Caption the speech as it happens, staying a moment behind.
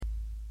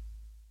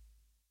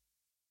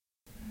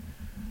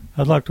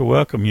I'd like to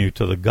welcome you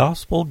to the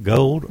Gospel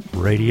Gold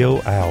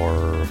Radio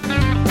Hour.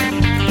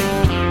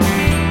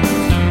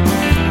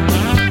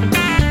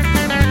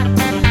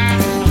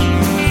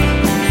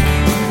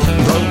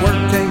 The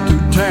word came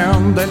through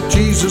town that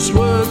Jesus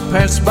would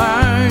pass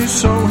by,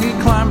 so he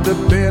climbed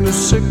up in a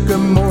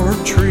sycamore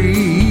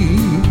tree.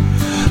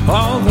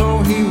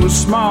 Although he was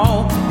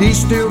small, he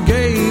still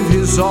gave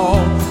his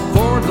all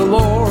for the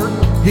Lord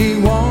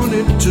he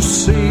wanted to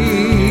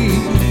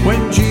see.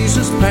 When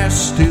Jesus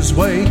passed his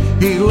way,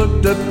 he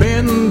looked up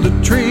in the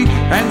tree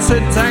and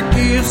said,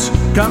 Zacchaeus,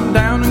 come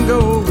down and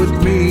go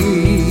with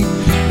me.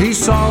 He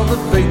saw the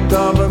faith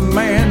of a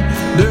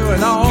man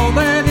doing all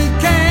that he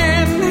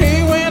can.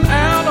 He went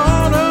out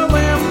on a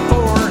limb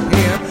for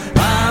him.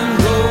 I'm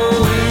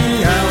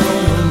going out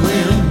on a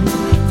limb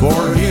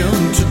for him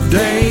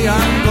today.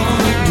 I'm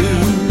gonna do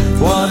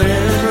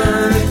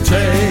whatever it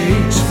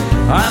takes.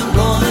 I'm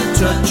gonna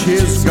touch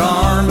his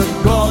garment,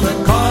 gonna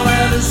call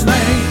out his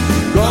name,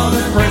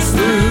 gonna press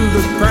through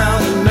the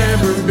crowd and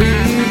never be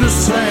the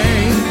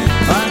same.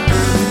 I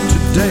heard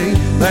today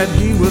that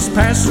he was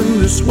passing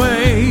this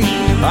way.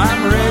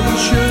 I'm ready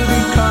should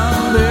he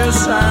come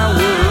this hour.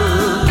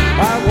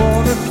 I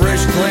want a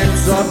fresh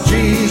glimpse of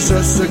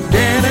Jesus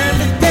again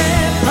and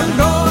again. I'm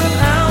going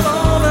out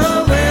on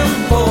a limb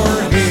for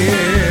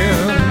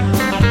him.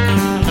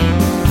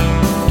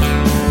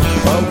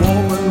 A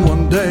woman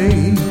one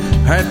day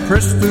had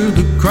pressed through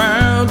the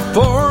crowd,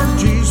 for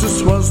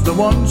Jesus was the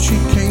one she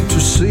came to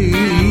see.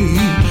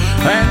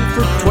 And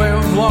for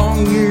 12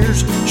 long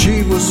years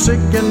she was sick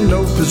and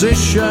no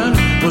physician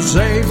was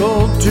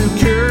able to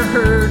cure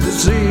her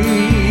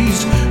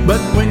disease. But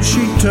when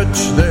she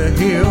touched the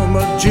hem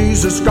of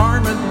Jesus'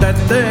 garment that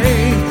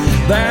day,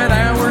 that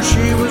hour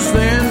she was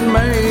then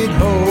made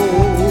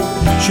whole.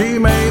 She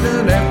made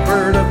an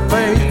effort of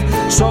faith,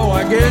 so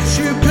I guess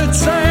you could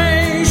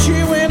say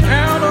she went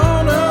out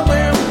on a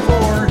limb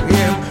for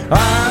him.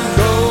 I'm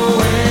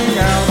going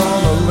out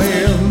on a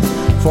limb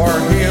for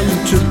him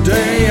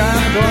today.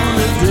 I'm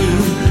gonna do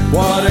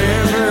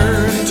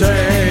whatever it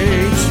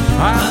takes.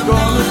 I'm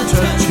gonna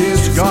touch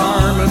his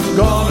garment,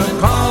 gonna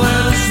call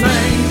out his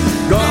name,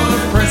 gonna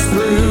press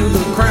through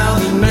the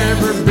crowd and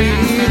never be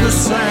the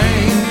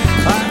same.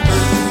 I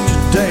heard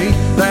today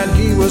that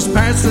he was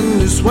passing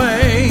this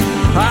way.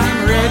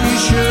 I'm ready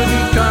should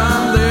he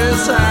come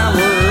this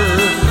hour.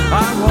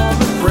 I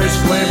want a fresh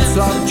glimpse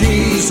of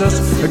Jesus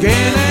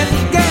again and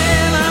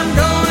again. I'm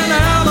going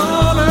out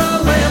on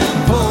a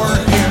limb for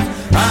him.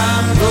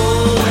 I'm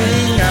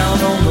going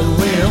out on a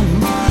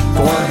limb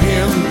for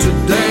him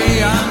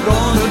today. I'm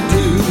gonna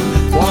do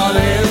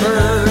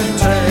whatever it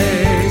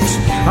takes.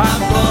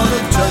 I'm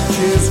gonna touch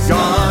his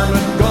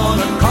garment,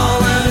 gonna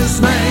call out his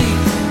name,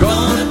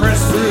 gonna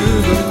press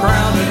through the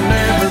crowd and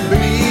never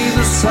be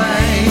the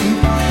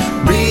same.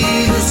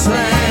 Be the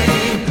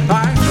same.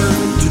 I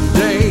heard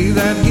today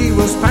that he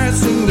was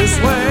passing this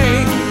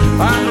way.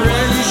 I'm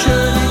ready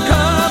should he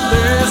come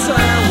this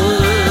hour.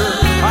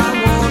 I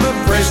want a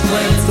fresh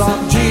glimpse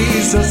of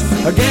Jesus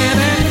again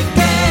and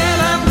again.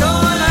 I'm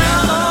going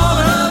out on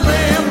a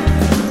limb,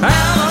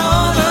 out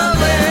on a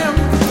limb,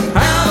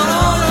 out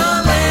on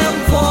a limb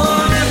for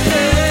him.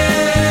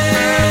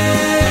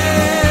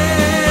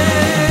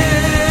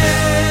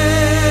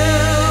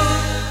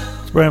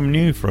 It's brand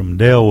new from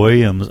Dale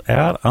Williams,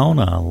 Out on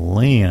a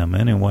Limb.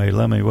 Anyway,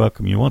 let me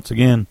welcome you once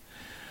again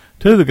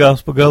to the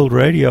Gospel Gold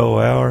Radio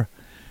Hour.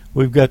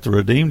 We've got the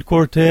Redeemed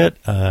Quartet,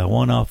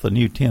 one off the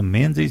new Tim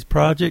Menzies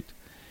project,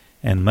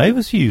 and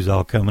Mavis Hughes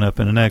all coming up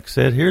in the next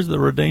set. Here's the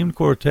Redeemed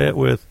Quartet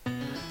with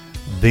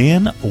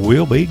Then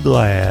We'll Be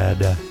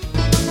Glad. When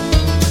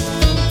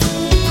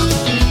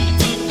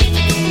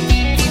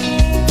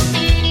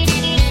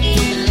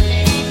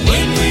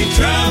we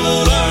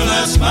traveled our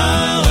last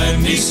mile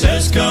and he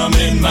says, come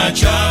in my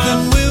child,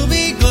 then we'll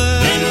be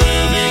glad. Then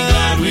we'll be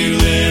glad we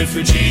live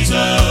for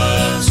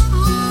Jesus.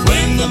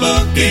 When the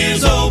book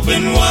is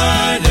open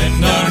wide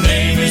and our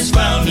name is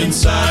found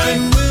inside,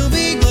 then we'll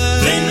be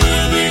glad. Then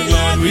we'll be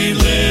glad we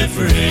live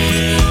for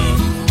him.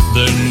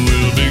 Then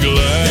we'll be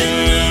glad.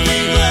 Then we'll be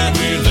glad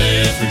we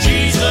live for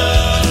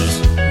Jesus.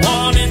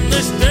 One in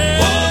this day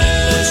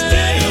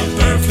of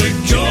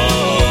perfect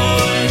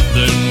joy.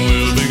 Then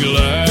we'll be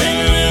glad. Then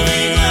we'll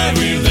be glad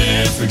we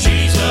live for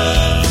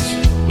Jesus.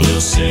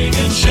 We'll sing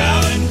and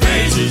shout and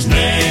praise his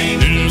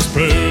name. In his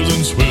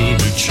presence we'll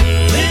be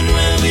changed. Then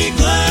we'll be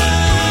glad.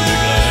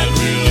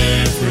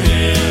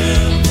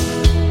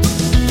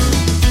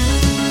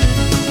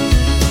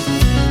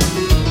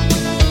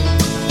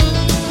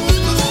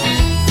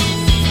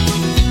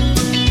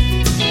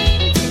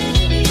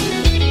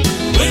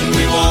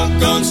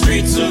 On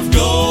streets of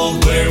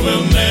gold where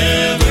we'll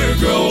never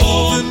grow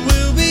old, then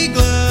we'll be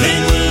glad.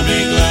 Then we'll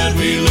be glad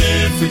we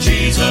live for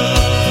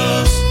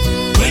Jesus.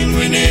 When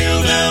we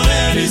kneel down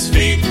at his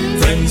feet,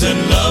 friends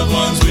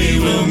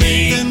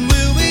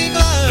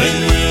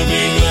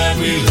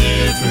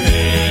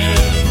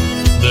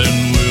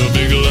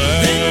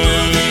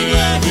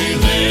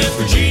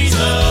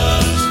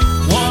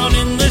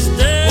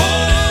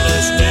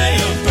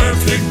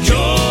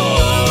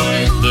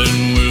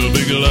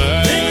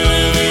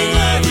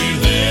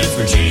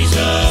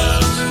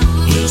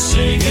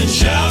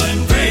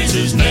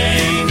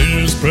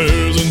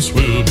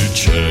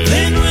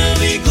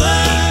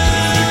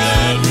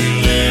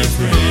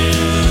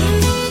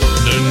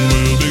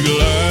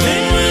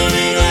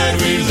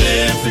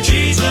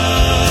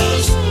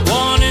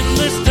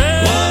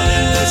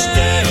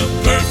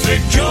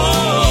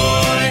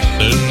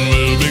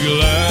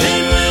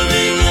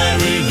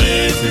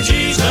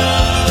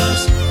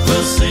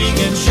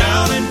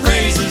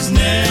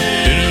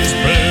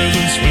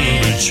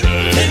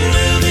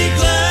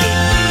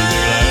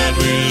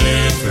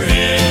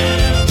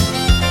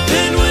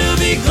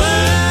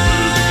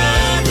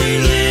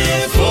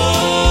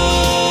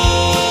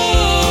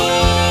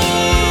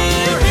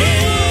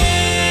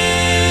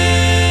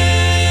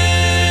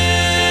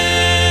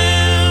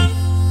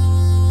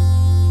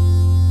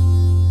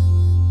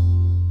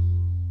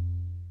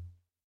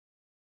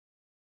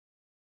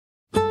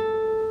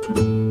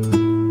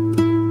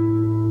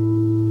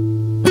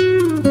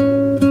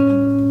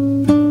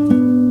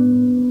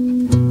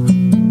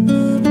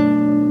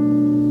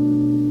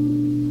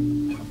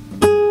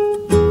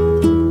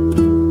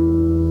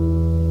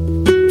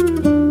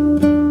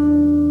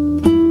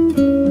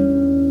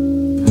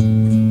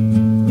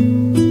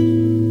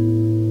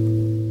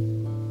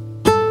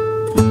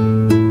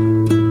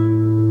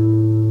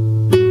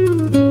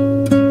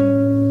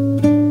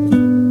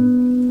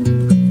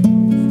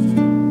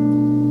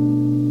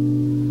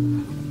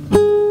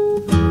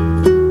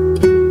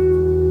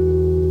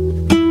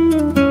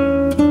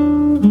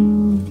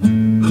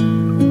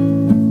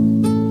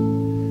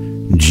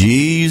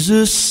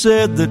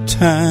said the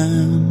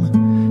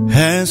time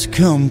has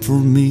come for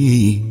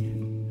me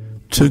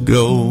to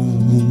go.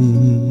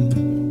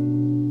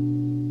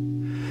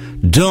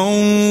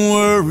 Don't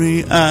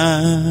worry,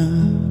 I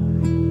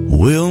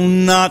will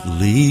not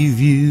leave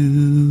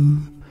you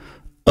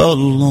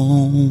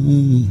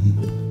alone.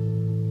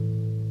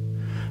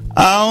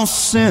 I'll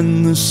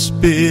send the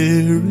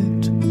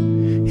Spirit,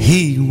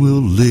 He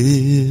will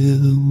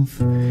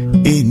live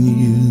in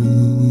you.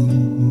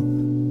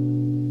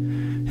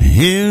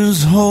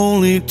 His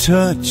holy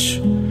touch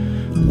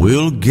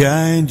will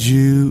guide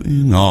you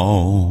in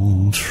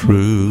all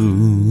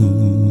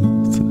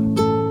truth.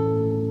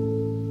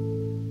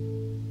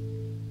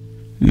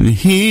 And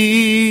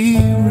He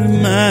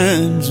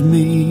reminds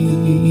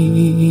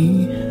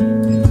me,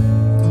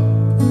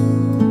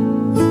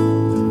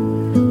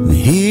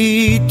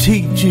 He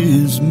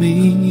teaches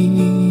me,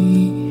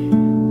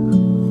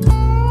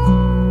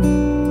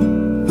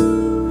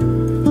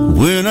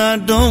 when I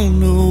don't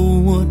know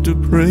what to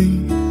pray.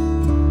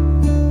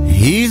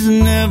 He's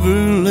never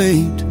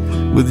late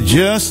with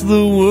just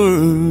the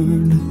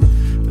word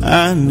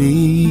I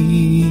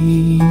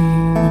need.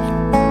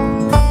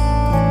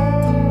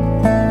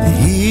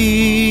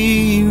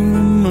 He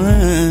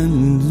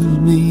reminds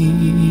me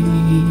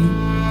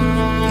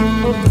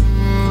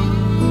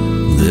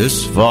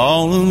this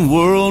fallen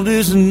world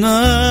is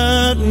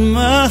not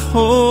my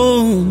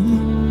home.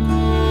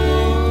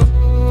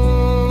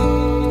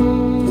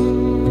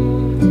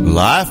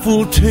 Life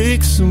will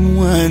take some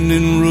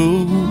winding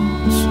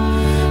roads,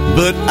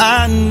 but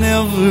I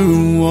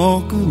never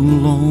walk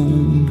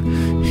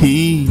alone.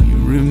 He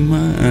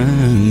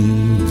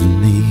reminds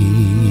me.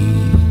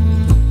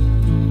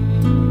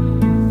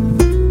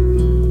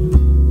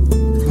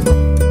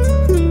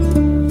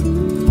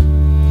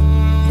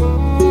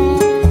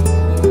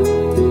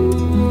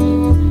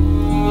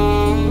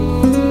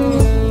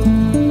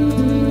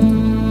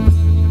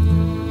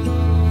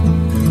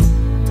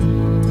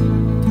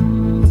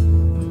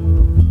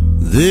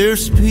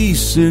 There's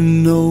peace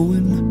in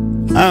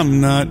knowing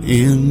I'm not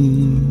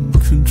in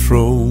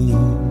control.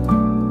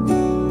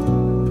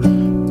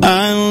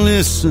 I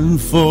listen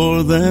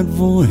for that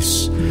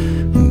voice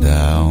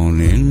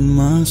down in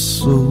my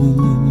soul.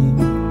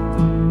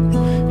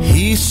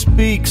 He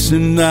speaks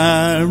and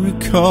I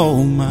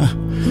recall my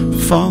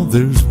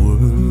Father's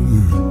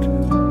word.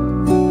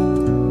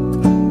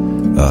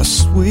 A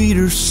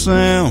sweeter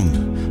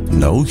sound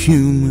no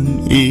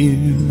human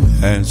ear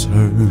has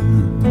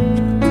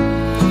heard.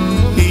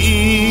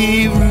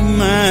 He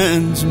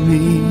reminds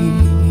me,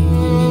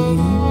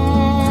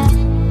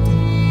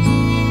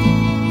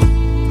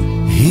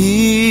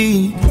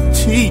 He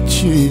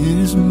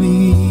teaches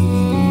me,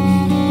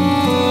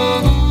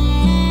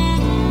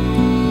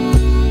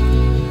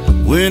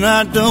 when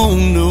I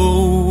don't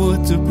know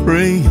what to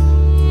pray.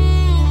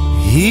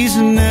 He's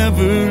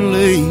never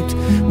late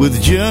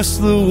with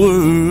just the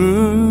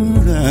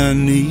word I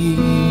need.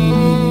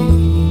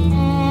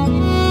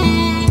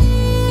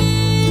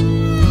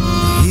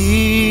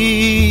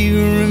 He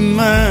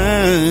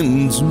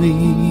reminds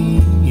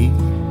me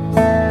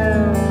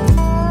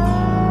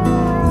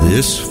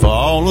this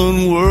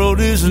fallen world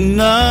is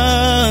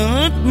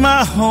not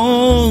my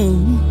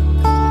home.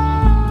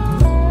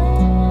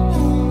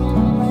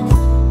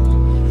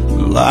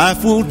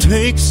 Life will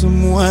take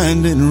some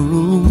winding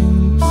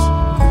roads,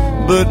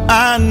 but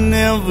I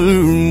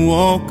never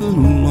walk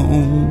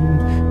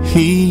alone.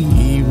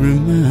 He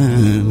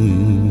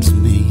reminds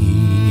me.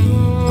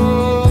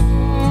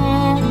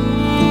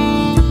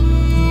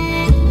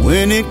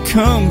 When it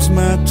comes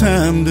my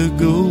time to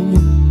go,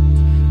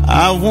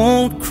 I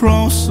won't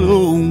cross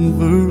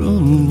over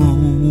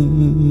alone.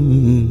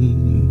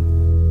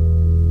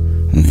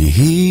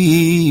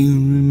 He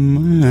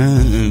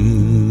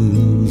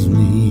reminds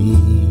me.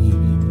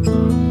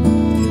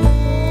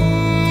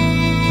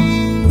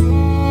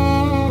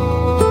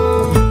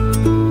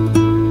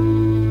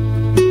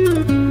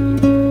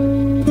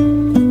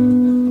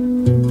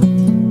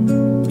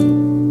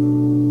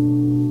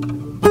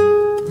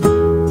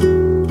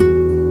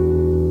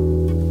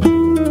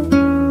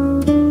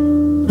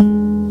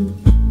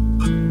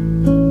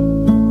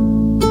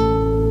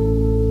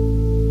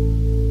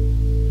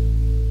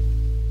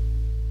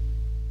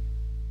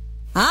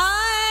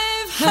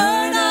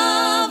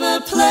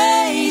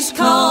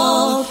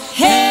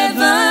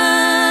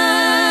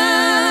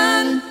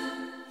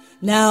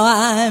 Now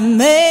I'm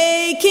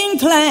making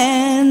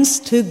plans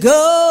to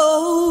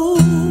go.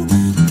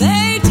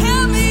 They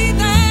tell me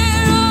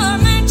there are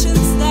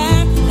mansions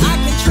there. I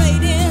can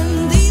trade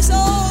in these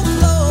old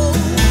clothes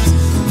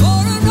for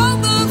a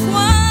robe of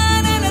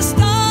wine and a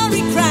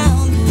starry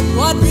crown.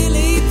 What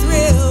really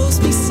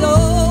thrills me so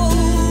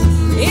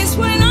is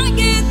when I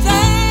get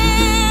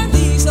there,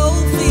 these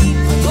old feet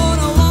are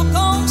gonna walk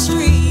on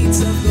streets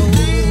of gold.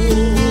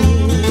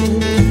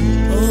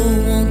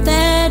 Oh, won't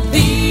that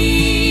be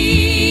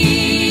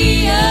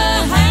a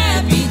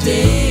happy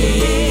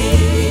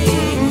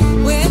day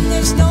when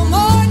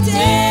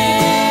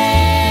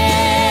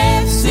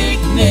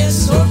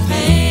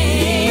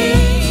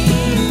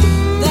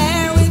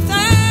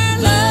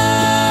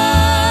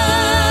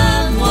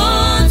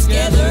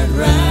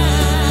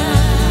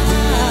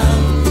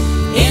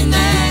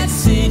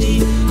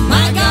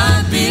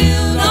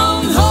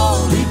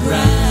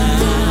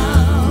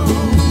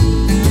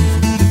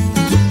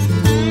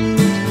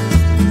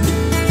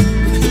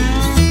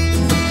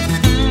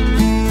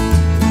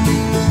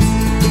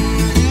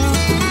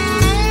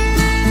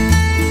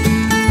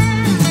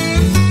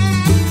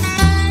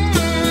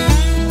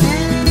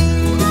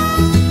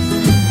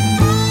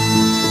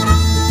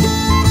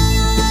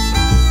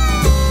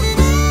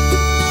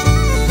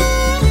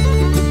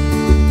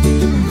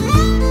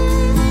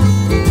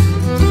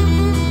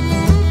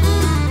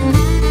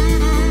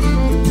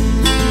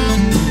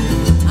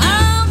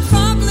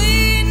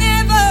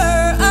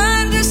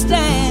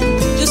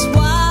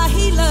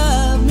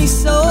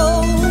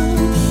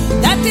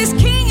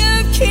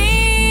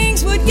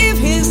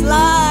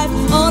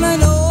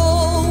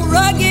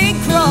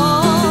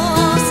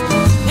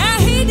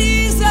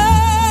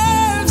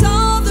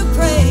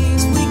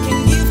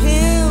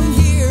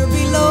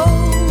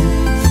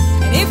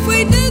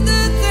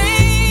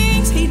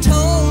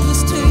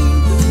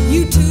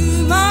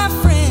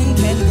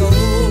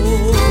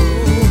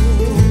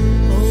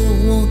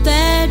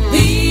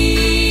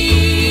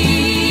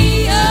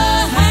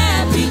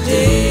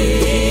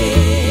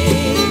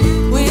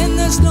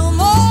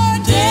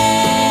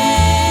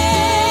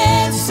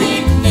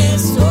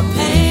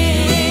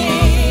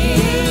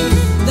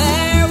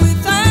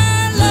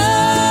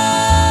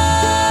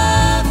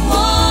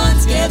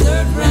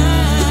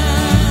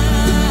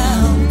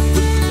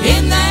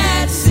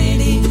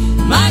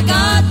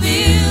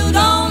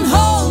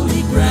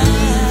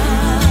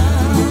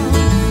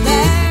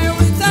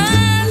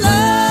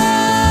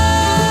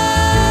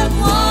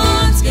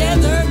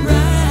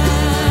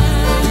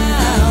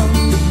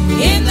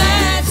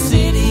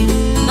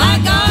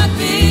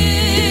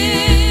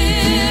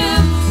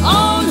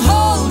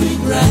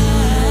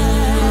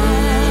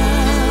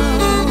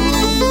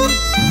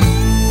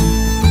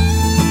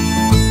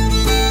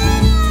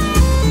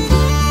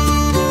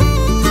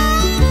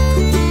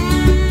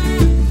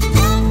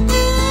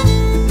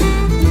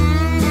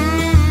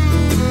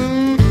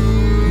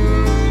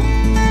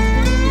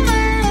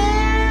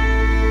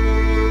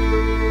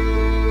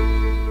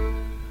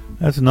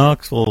That's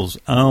Knoxville's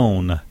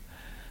own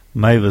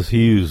Mavis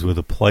Hughes with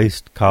A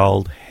Place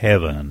Called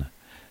Heaven.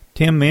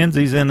 Tim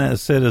Menzies in that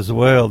set as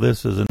well.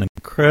 This is an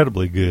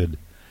incredibly good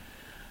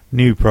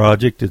new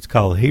project. It's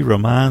called He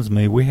Reminds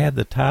Me. We had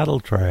the title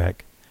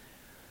track.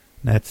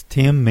 That's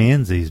Tim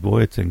Menzies.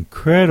 Boy, it's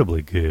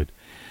incredibly good.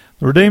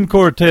 The Redeemed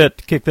Quartet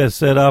to kick that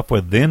set off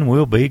with Then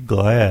We'll Be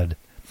Glad.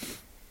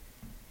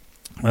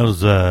 That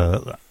was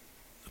the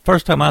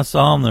first time I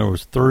saw them, there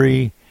was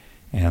 3,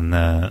 and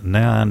now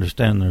I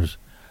understand there's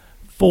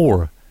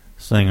 4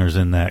 singers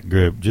in that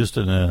group. Just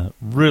a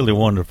really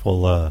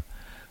wonderful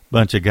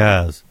bunch of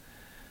guys.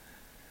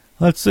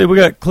 Let's see, we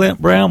got Clint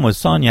Brown with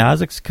Sonia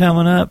Isaacs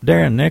coming up,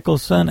 Darren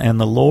Nicholson, and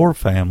the Lore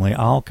family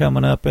all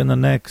coming up in the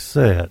next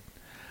set.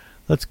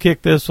 Let's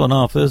kick this one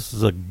off. This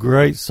is a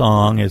great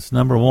song. It's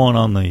number 1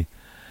 on the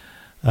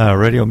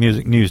Radio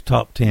Music News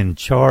Top 10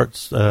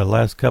 charts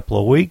last couple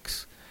of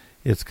weeks.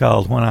 It's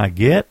called When I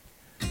Get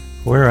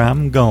Where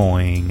I'm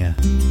Going.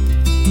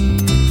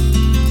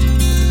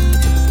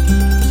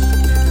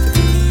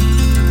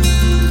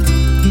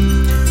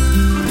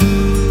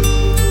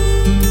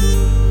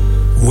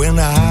 When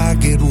I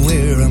get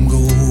where I'm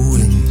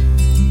going,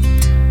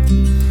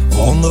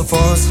 on the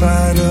far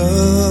side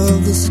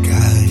of the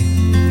sky,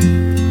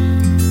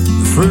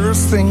 the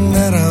first thing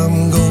that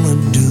I'm gonna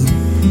do,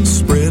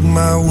 spread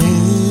my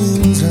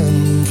wings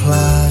and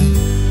fly.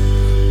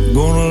 I'm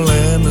gonna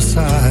land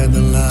beside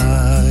the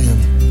lion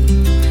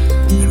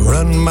and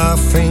run my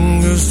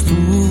fingers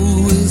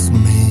through his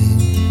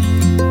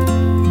mane.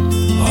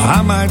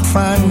 I might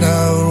find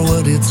out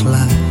what it's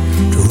like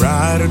to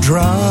ride a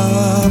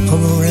drop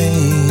of rain.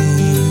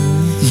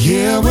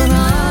 Yeah, when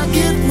I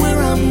get where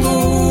I'm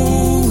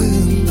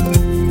going,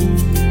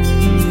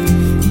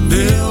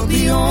 there'll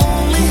be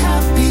only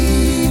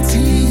happy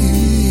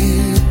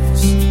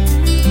tears.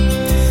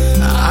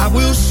 I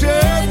will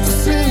shed the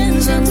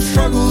sins and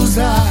struggles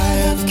I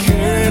have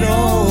carried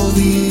all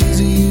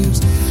these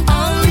years.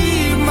 I'll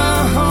leave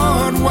my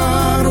heart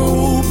wide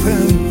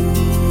open.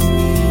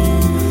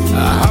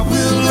 I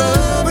will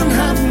love and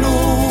have no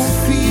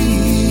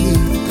fear.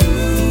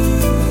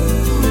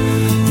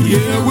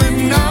 Yeah,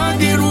 when I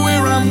get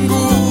where I'm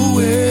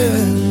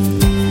going,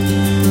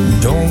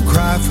 don't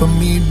cry for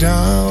me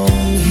down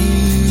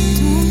here.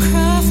 Don't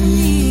cry for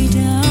me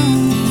down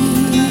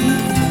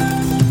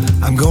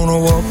here. I'm gonna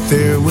walk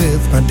there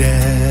with my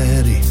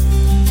daddy,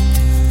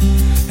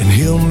 and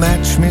he'll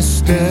match me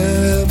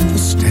step for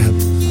step.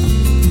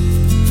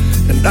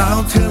 And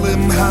I'll tell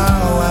him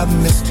how I've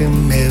missed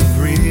him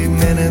every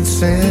minute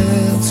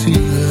since he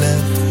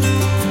left.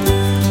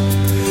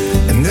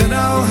 And then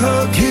I'll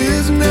hug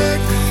his neck.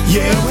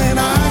 Yeah, when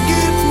I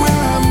get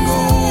where I'm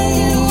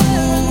going,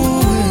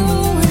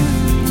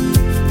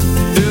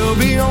 there'll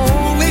be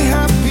only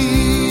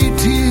happy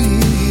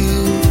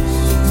tears.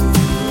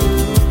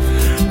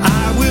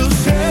 I will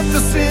shed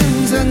the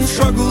sins and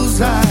struggles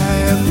I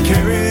have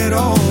carried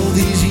all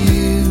these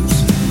years.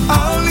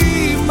 I'll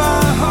leave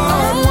my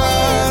heart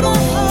wide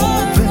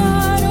open.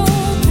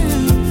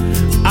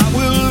 I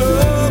will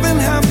love and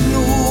have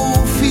no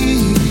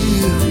fear.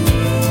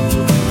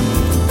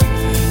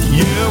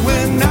 Yeah,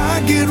 when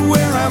I get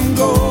where I'm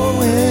going,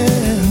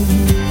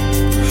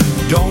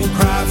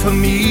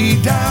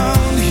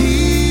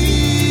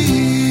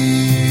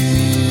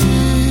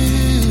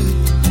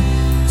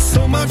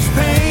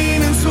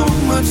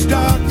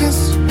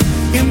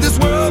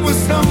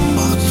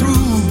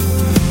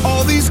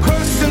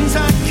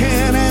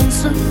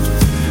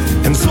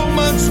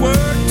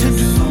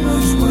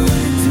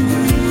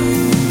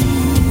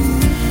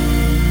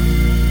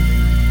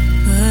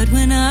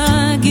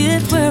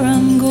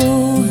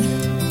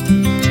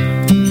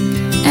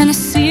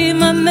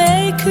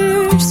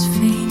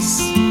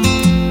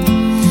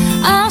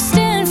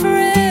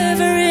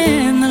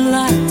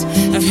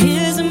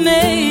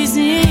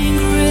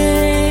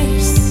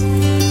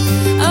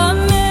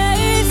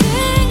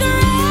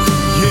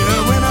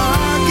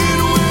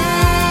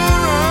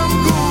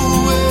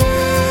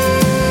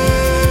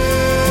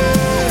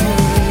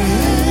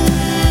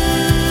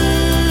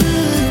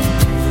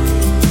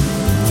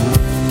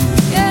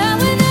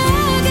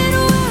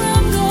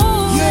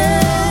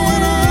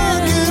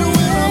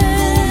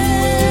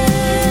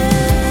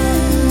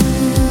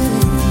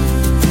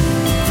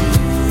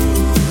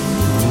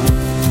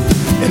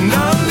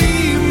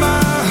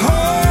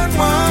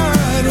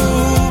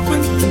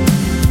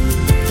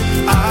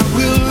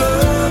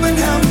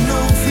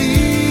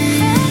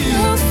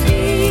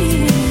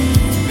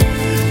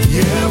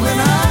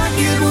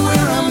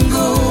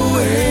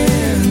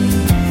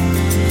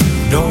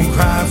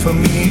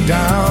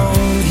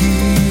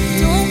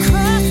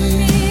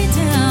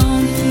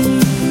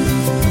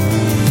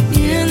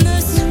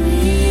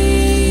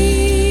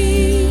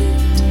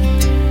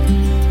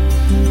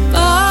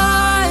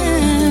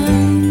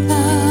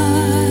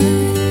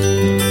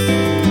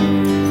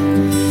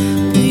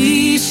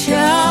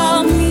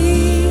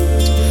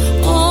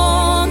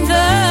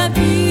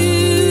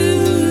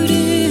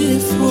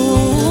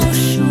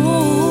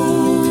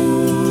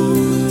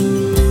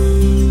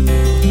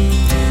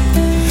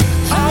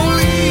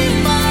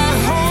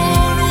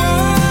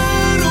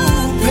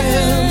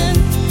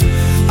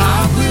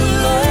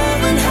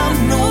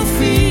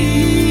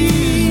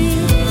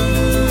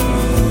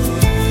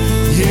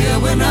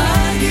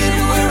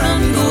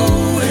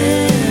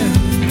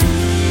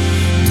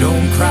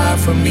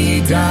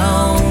 me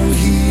down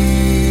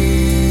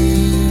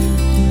here.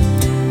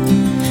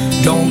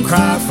 Don't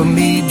cry for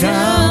me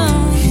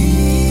down here.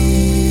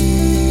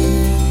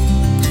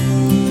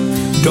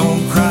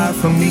 Don't cry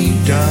for me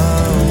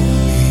down here.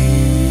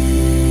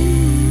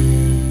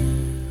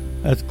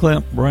 That's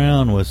Clint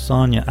Brown with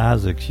Sonia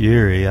Isaacs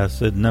Yuri. I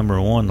said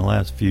number 1 the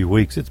last few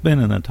weeks. It's been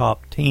in the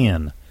top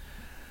 10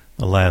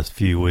 the last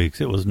few weeks.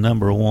 It was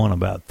number 1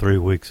 about 3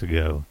 weeks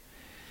ago.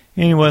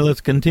 Anyway,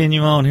 let's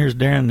continue on. Here's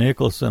Darren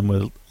Nicholson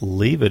with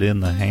Leave It in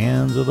the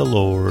Hands of the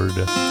Lord.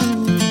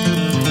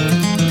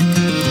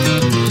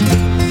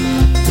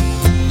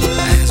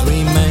 As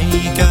we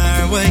make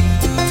our way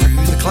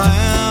through the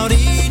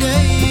cloudy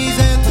days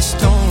and the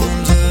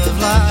storms of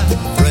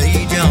life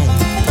rage on,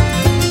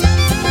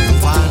 you'll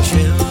find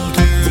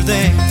shelter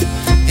there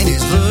in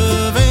His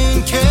love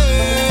and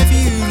care if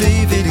you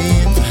leave it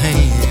in the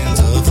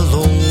hands of the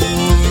Lord.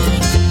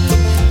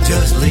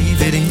 Just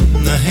leave it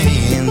in the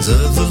hands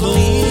of the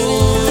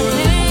Lord.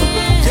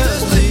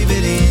 Just leave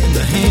it in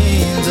the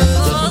hands of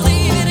the Lord.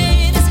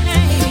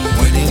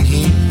 When in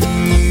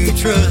Him you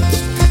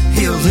trust,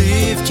 He'll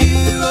lift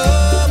you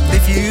up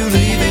if you leave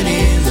it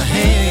in the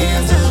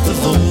hands of the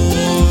Lord.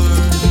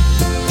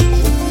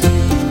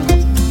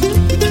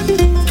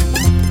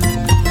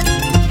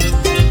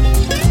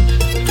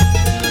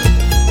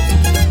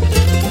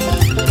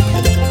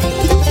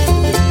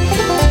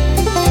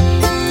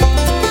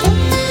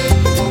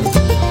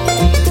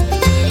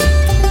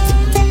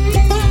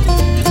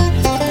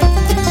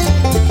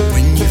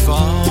 When you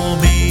fall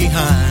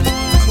behind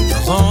from the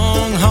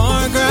long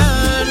hard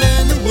grind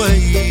and the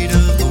weight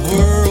of the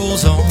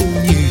world's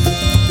on you,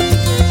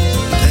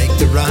 take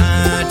the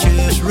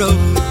righteous road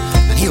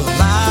and He'll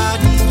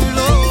lighten your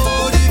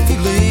load if you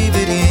leave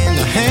it in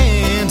the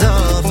hands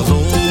of the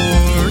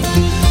Lord.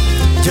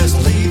 Just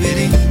leave it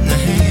in the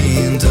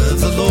hands of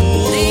the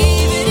Lord.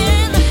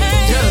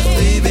 Just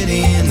leave it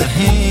in the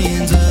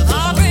hands of the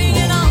Lord. In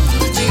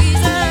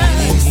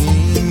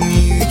Him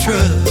you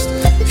trust,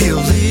 He'll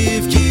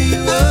lift you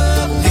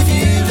up if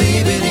you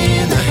leave it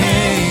in the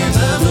hands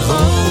of the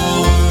Lord.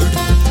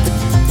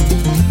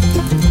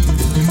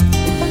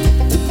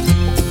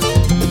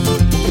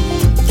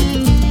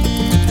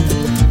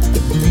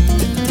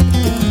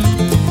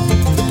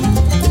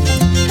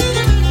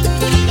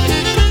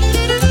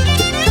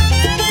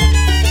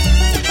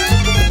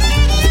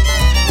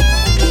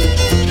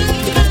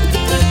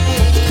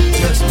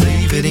 Just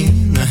leave it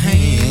in the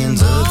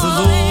hands of the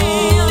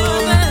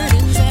Lord.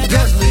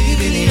 Just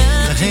leave it in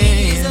the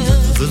hands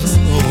of the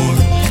Lord.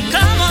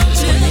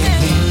 When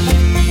in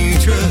Him you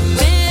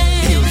trust,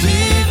 He'll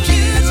lift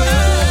you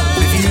up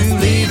if you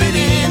leave it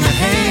in the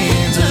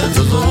hands of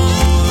the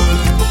Lord.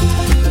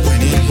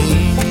 When in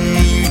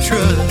Him you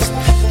trust,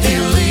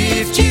 He'll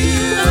lift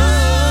you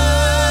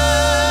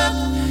up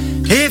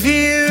if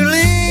you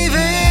leave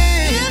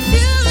it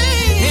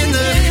in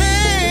the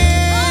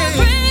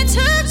hands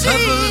of the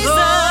Lord.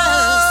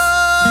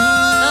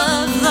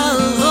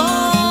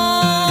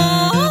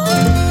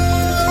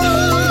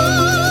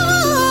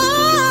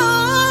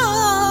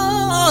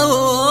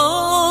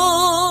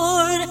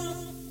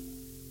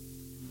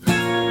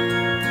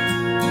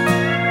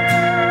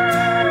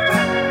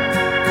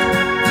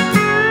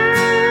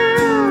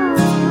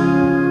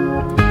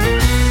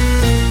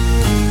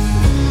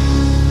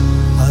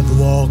 I've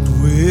walked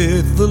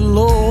with the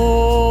Lord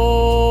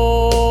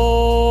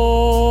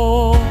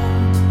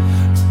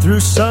through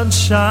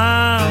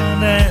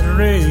sunshine and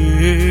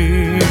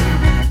rain.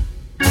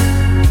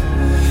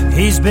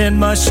 He's been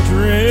my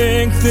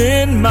strength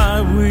in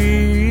my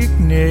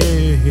weakness.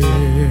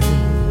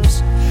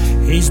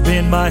 He's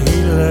been my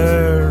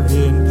healer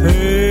in pain.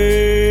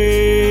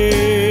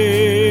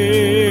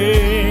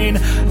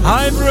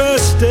 I've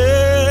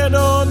rested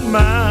on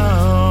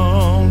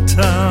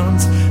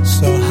mountains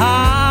so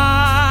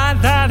high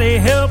that He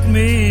helped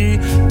me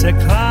to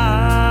climb.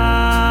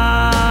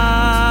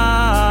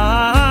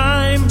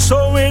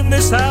 So in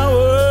this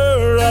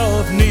hour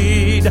of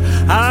need,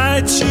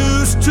 I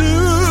choose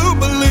to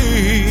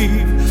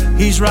believe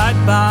He's right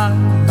by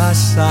my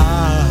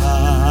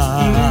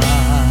side.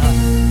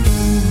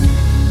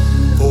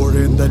 For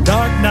in the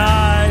dark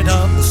night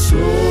of the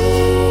soul,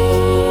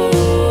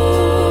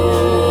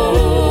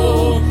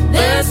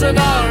 there's an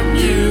arm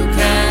you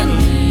can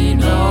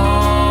lean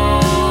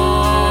on.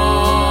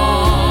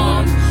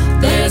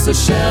 There's a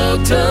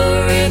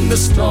shelter in the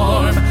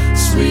storm,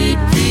 sweet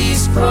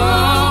peace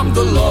from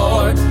the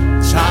Lord.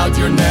 Child,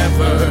 you're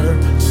never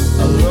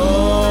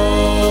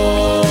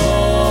alone.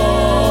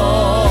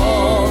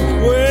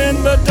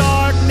 When the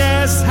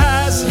darkness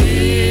has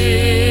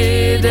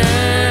hidden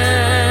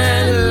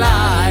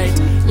light,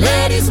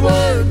 let His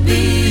word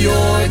be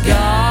your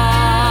guide.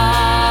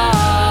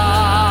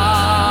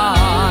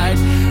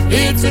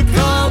 It's a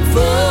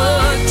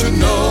comfort to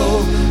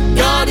know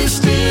God is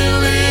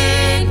still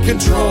in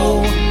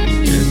control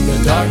in the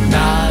dark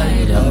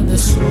night of the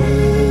soul.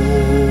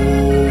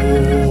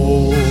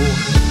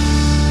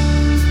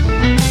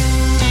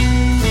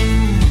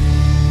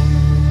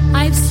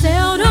 I've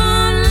sailed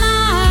on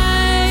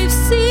life's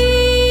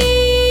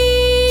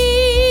sea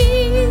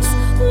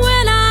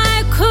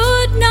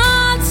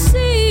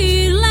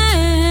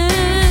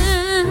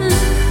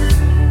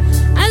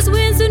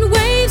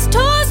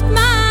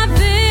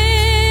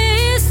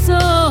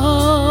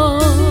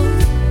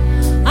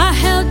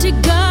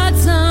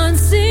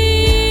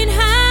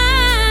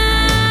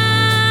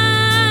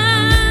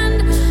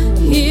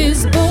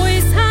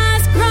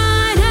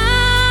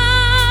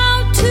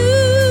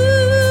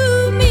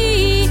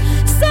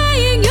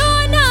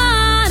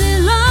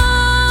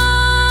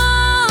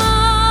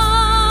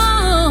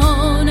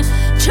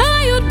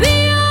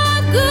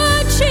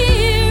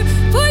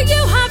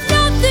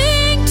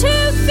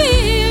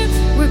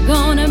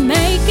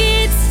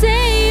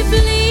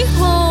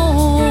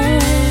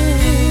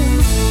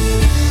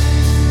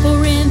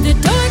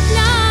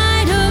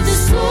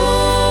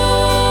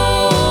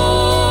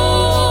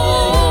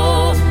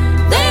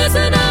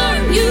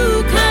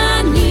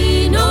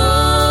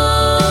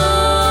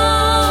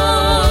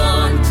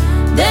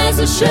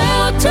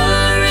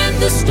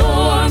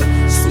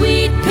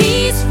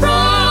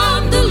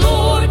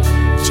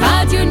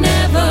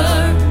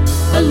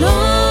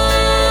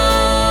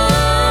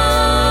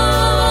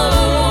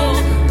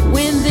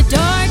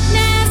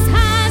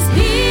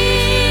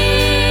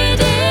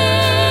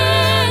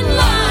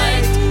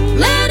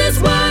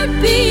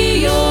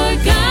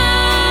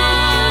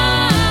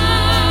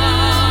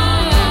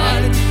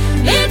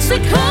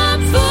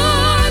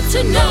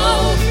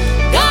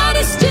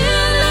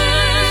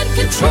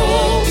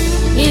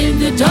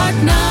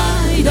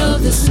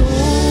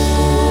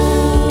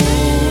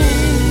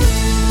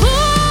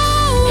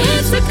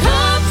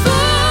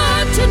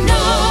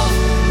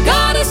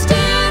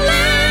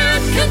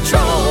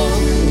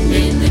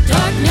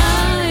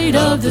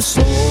of the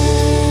soul.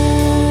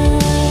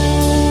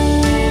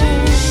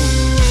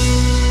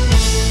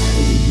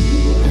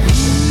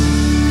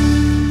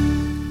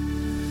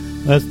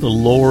 That's the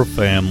Lore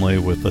Family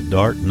with The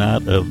Dark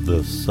Night of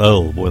the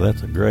Soul. Boy,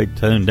 that's a great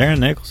tune. Darren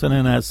Nicholson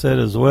in that set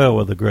as well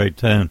with a great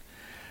tune.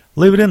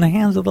 Leave It in the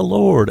Hands of the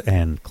Lord.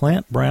 And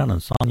Clint Brown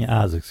and Sonia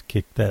Isaacs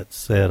kicked that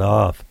set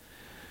off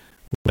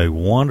with a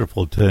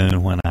wonderful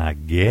tune, When I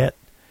Get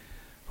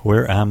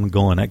Where I'm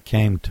Going. That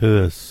came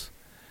to us,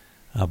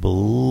 I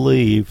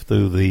believe,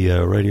 through the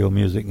Radio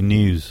Music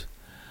News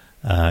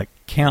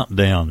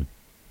countdown,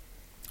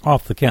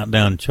 off the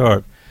countdown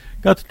chart.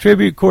 Got the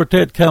tribute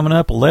quartet coming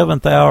up,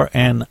 11th Hour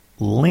and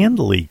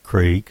Lindley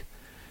Creek,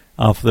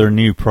 off their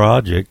new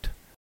project.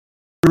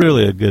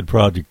 Really a good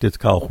project. It's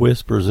called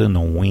Whispers in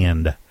the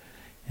Wind.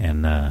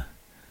 And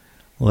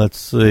let's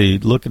see,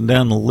 looking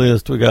down the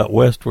list, we got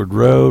Westward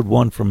Road,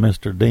 one from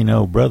Mr.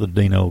 Dino, Brother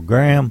Dino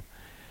Graham,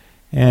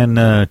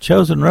 and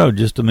Chosen Road,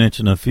 just to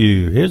mention a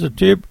few. Here's a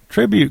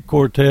tribute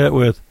quartet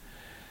with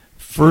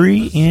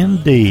Free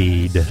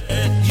Indeed.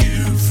 Set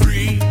you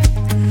free,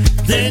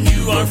 then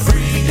you are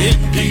free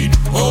indeed.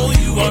 Oh,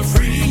 you are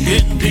free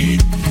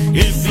indeed.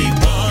 If he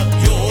bought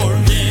your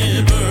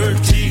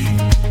liberty,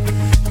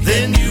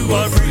 then you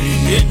are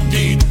free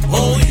indeed.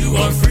 Oh, you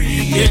are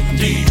free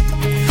indeed.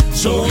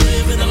 So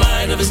live in the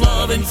light of his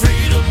love and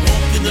freedom.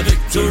 Walk in the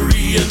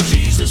victory of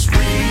Jesus. Free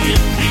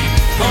indeed,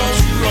 cause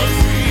you are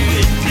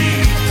free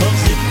indeed.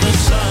 Cause if the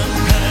Son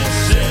has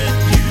set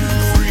you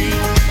free,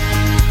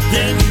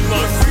 then you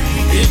are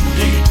free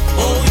indeed.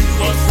 Oh, you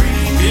are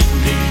free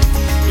indeed.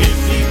 If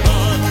he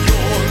bought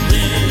your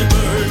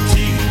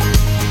liberty,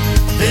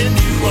 then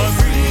you are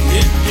free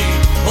indeed.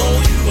 Oh,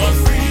 you are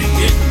free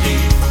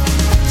indeed.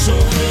 So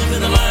live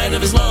in the light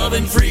of his love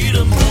and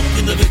freedom. Walk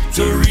in the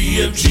victory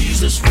of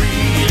Jesus. Free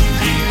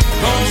indeed,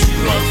 cause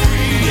you are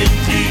free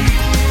indeed.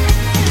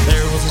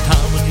 There was a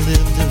time when you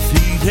lived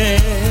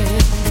defeated.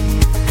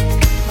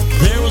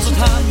 There was a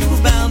time you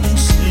were bound in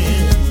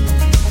sin,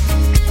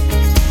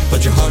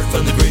 but your heart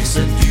found the grace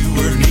that you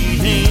were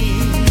needing.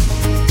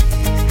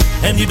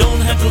 And you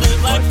don't have to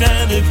live like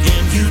that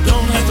again. You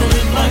don't have to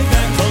live like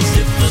that. Cause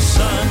if the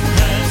Son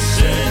has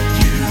set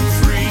you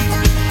free,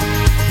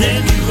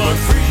 then you are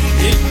free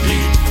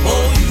indeed.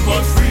 Oh, you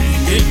are free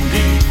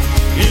indeed.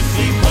 If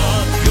he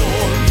bought your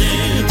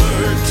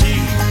liberty,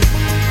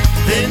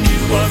 then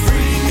you are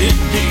free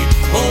indeed.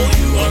 Oh,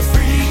 you are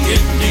free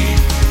indeed.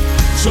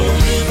 So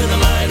live in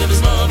the light of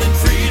his love and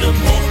freedom.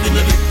 Walk in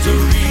the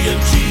victory of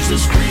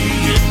Jesus. Free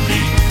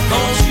indeed,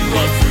 cause you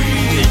are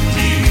free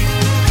indeed.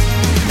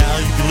 Now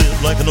you can live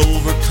like an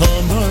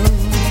overcomer.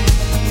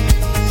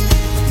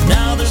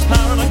 Now there's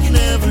power like you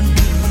never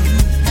knew.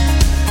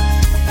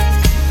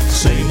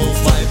 Same old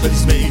fight, but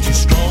he's made you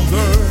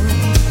stronger.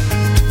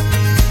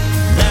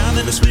 Now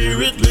that the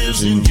Spirit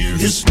lives in you,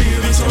 his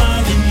Spirit's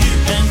alive in you.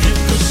 And if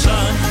the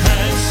Son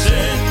has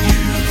set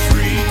you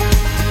free,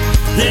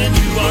 then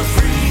you are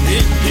free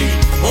indeed.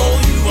 Oh,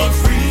 you are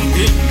free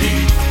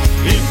indeed.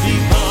 If he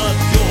bought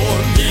your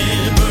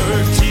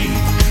liberty,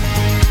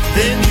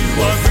 then you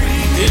are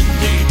free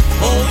indeed.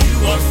 Oh,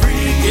 you are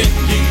free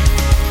indeed.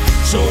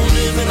 So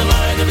live in the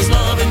light of his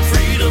love and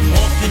freedom.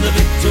 Walk in the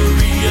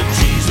victory of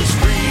Jesus.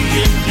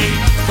 Free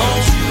indeed,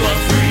 cause you are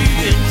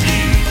free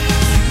indeed.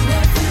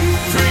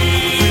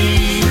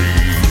 Free,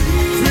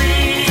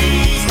 free,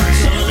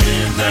 so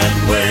live that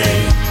way.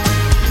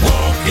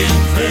 Walk in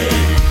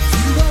faith.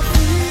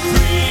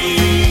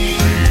 Free,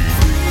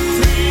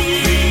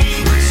 free,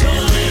 so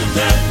live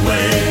that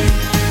way.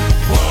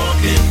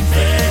 Walk in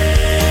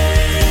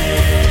faith.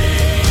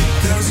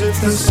 Cause if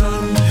the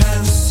Son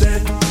has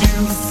set you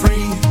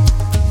free,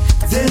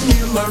 then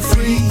you are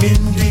free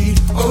indeed.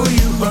 Oh,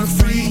 you are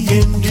free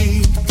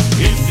indeed.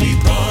 If he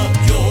bought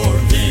your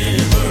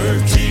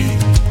liberty,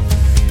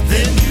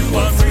 then you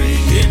are free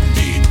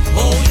indeed.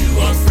 Oh, you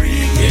are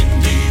free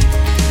indeed.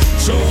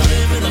 So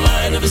live in the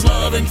light of his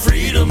love and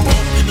freedom.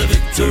 Walk in the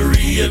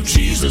victory of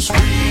Jesus.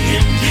 Free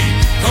indeed,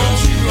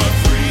 cause you are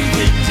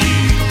free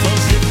indeed.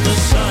 Cause if the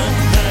Son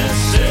has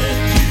set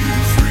you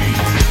free,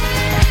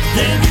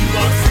 then you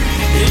are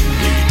free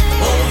indeed.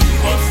 Oh, you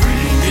are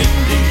free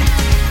indeed.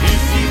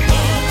 If he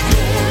bought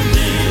your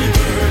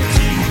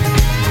liberty,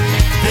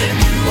 then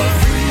you are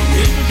free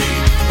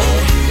indeed. Oh,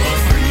 you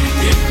are free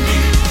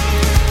indeed.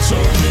 So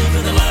live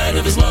in the light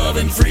of his love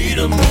and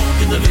freedom. Walk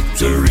in the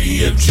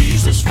victory of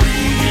Jesus.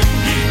 Free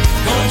indeed,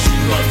 cause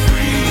you are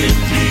free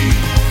indeed.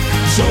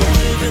 So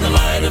live in the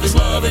light of his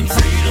love and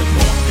freedom.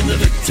 Walk in the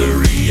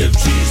victory of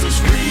Jesus.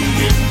 Free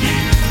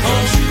indeed,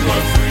 cause you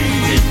are free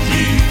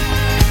indeed.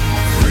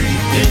 Free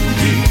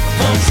indeed,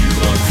 cause you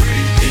are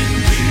free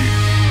indeed.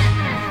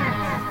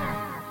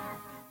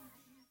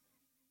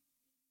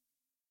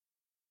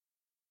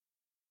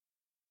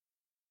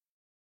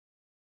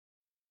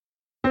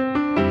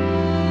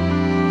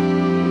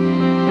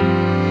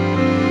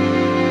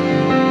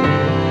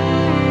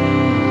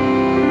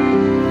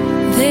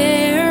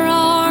 There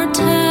are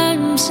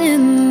times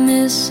in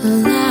this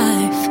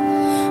life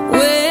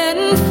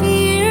when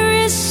fear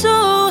is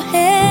so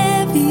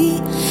heavy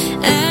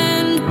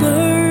and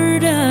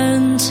burden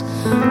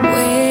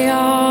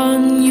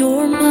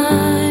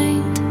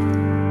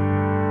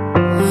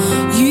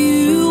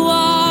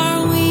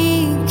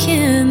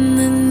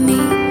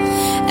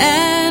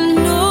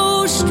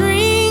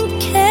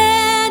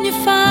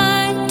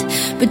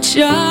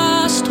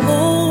Just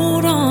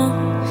hold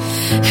on,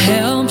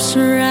 helps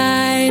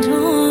right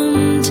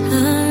on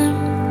time.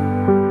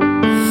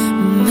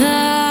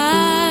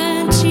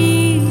 My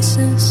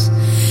Jesus,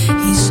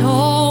 He's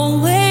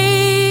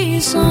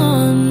always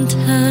on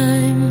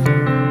time.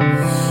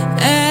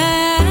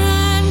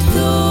 And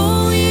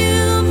though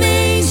you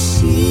may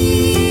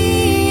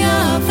see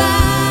a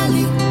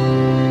valley,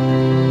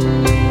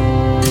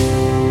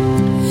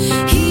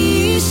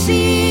 He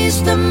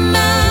sees the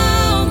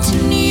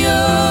mountain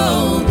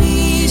you'll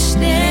be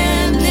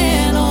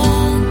standing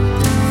on.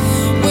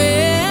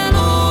 When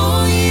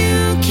all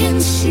you can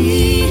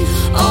see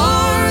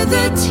are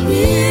the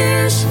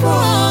tears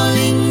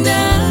falling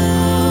down,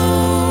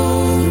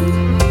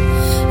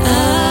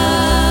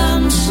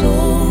 I'm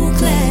so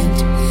glad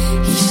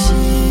He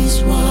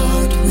sees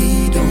what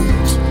we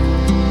don't.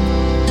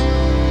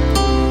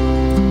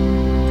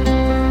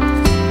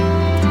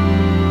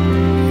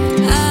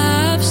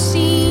 I've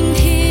seen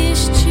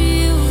His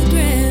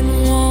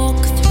children walk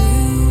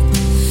through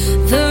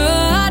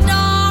the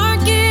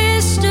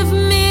darkest of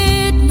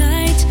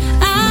midnight.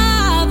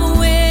 I've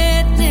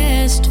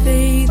witnessed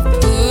faith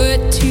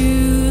put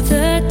to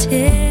the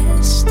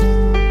test,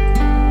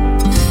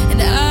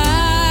 and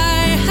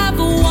I have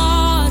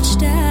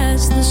watched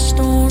as the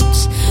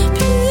storms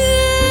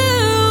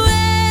blew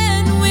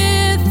in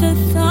with the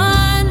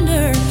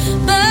thunder.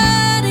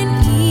 But in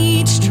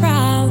each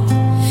trial,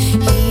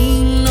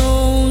 He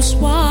knows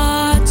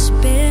what's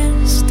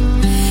best,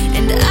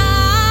 and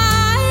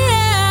I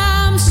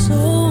am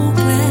so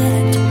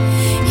glad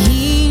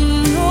He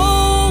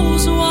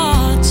knows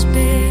what's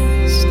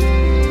best.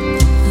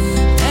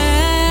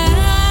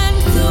 And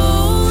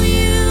though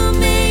you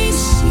may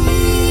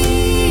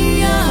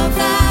see a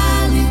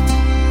valley,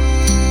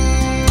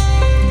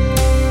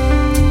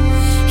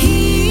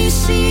 He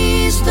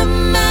sees the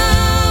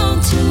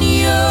mountain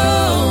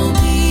you'll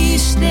be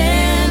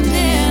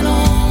standing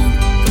on.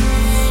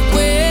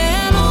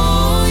 When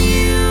all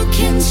you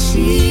can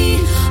see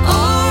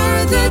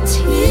are the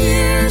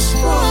tears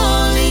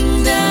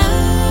falling down,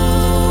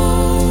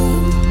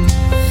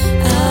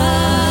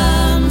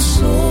 I'm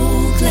so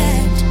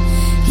glad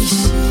He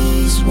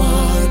sees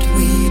what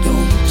we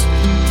don't.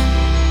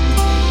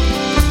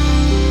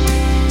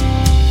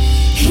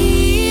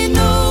 He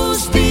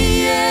knows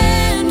the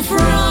end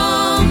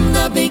from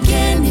the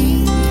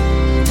beginning.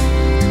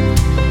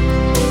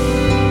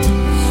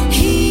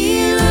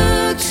 He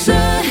looks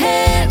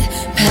ahead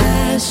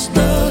past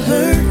the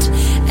hurt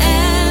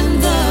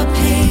and the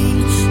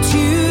pain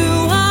to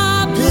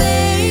a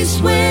place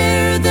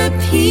where the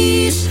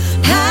peace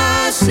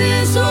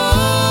passes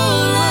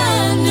all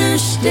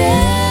understanding.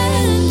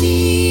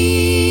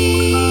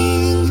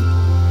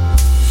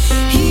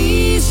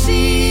 He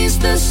sees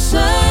the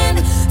sun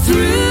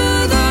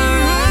through the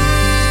rain,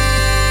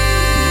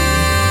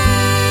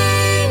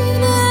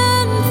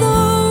 and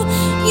though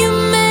you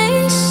may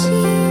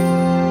see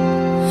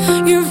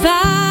your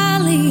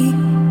valley,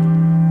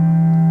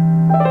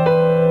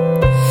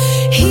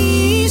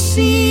 He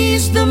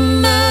sees the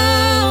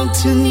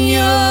mountain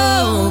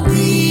you'll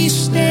be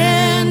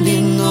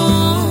standing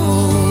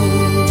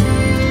on.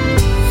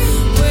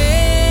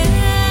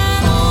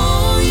 When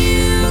all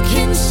you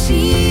can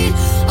see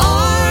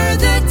are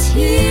the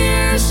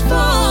tears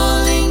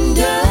falling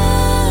down,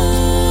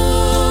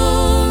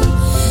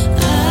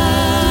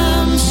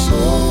 I'm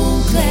so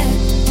glad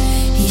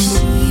He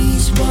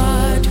sees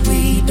what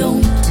we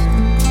don't.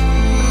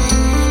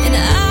 And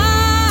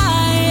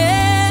I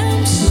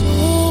am so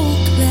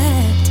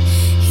glad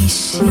He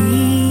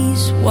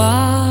sees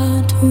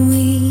what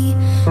we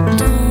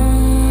don't.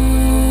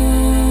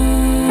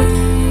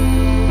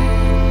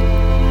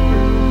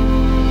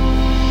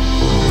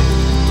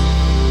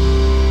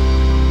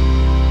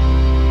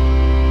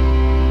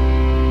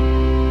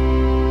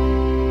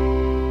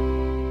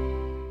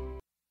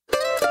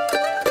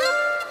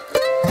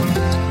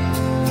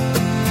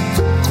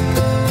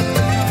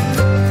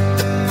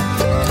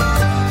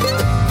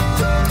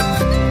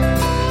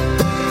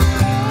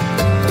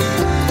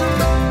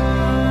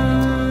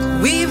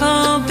 We've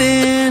all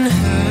been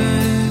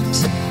hurt.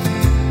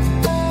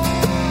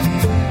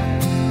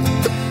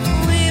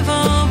 We've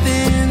all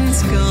been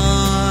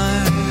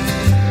scarred.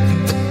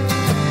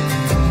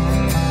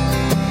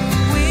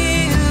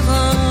 We've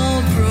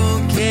all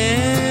broken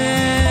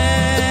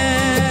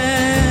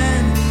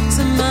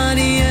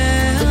somebody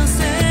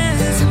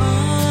else's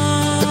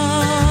heart.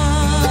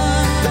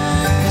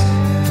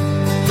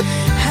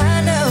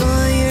 I know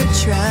you're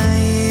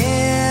trying,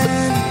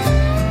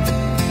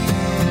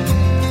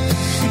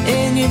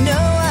 and you know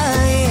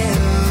I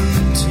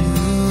am too.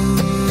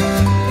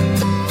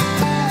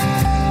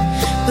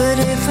 But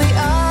if we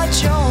all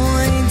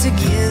join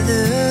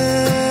together,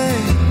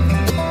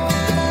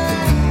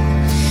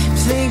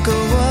 think of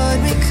what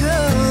we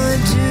could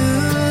do.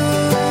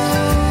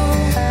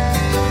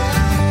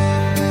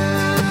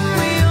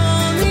 We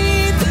all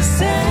need the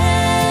same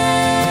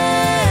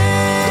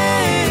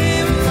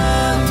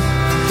love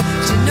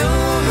to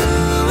know who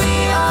we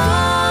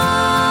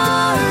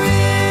are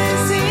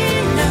is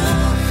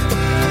enough.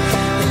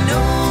 And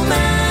no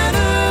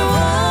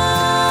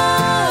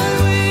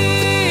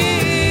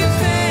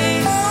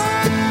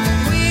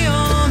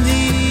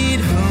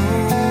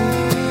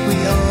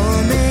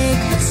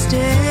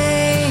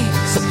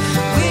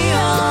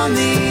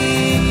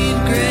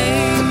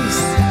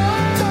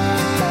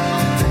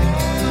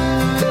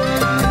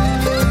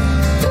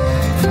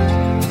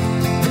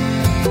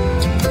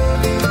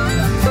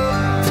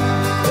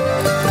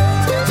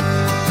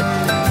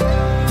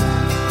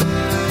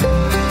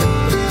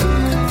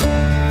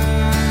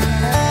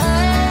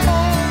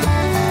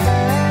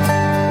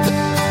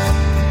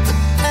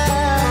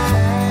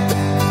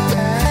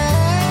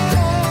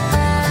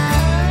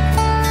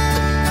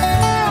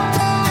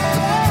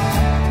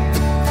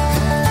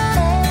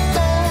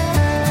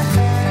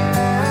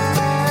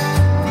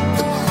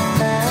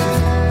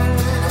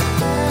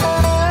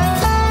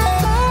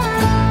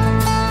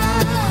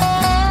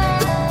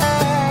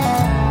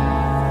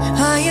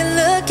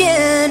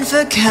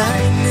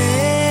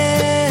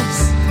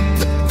kindness?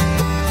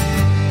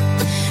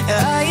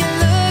 Are you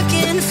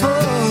looking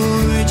for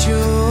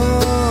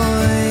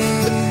joy?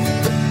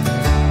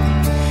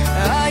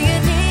 Are you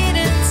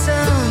needing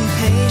some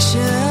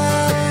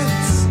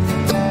patience?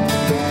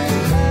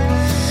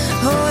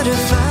 Or to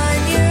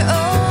find your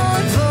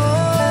own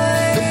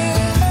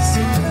voice?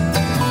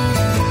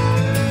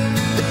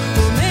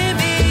 Well,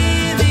 maybe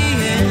the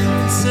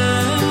answer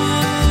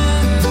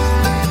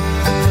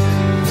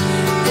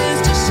is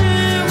to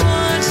share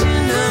what you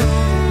know.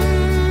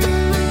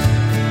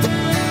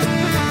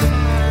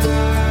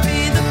 Be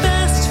the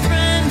best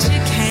friend you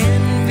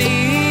can be.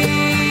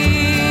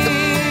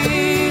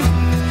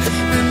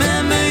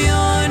 Remember,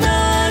 you're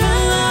not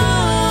alone.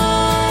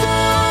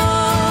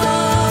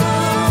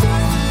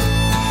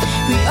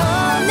 We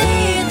all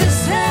need the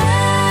same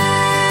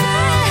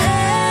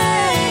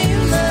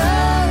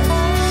love.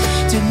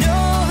 To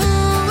know who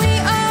we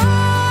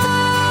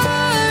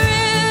are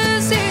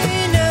is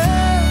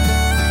enough.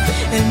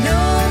 And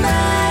no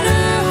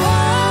matter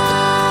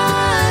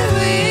what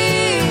we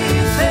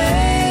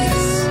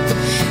face,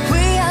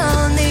 we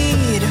all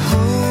need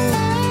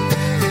hope.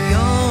 We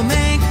all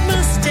make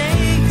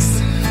mistakes.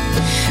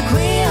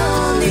 We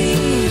all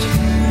need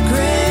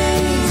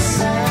grace.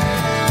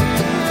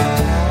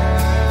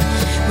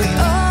 We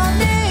all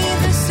need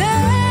the same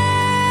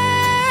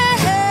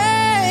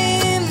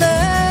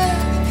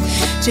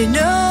love. To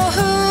know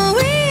who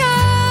we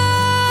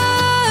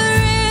are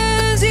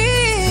is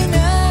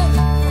enough.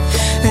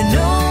 And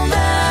no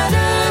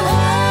matter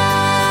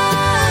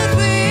what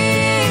we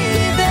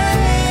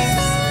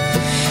face,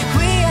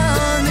 we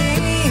all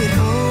need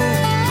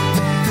hope.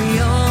 We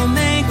all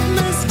make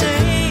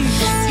mistakes.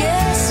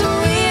 Yes,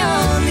 we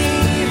all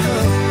need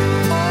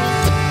hope.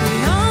 We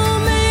all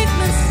make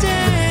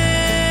mistakes.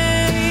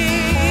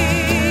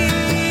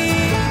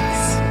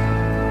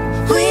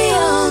 We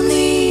all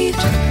need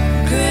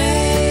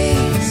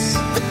grace.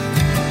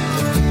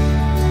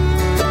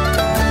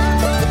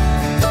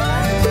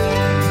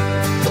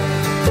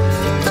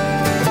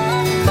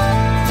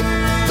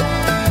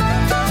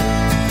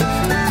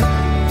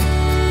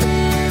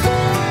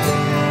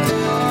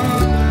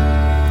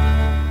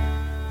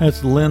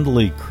 That's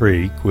Lindley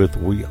Creek with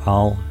We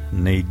All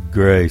Need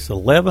Grace.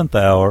 11th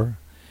hour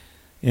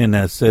in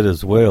that set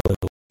as well.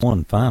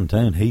 One fine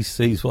tune, He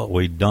Sees What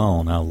We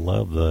Don't. I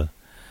love the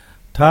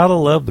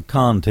title of the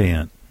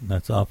content.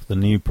 That's off the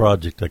new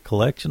project, a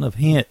collection of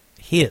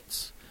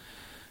hits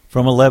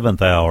from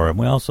 11th hour. And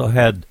we also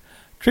had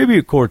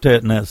tribute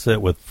quartet in that set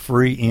with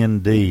Free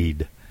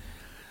Indeed.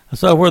 I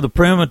saw where the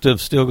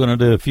Primitives still going to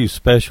do a few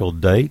special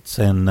dates,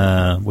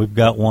 and we've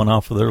got one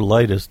off of their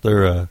latest,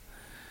 their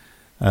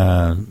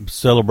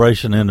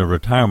celebration into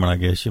retirement, I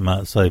guess you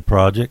might say,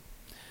 project.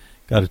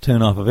 Got a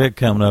tune off of it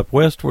coming up.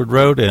 Westward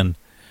Road and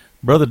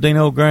Brother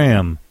Dino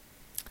Graham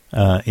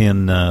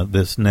in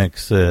this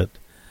next set.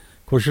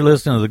 Of course, you're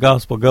listening to the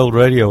Gospel Gold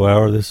Radio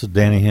Hour. This is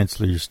Danny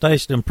Hensley, your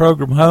station and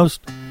program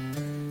host.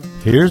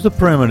 Here's the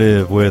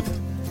Primitive with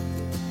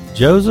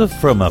Joseph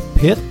from a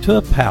Pit to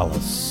a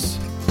Palace.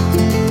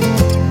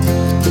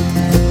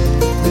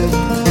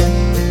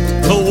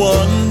 A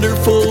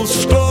wonderful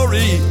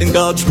story in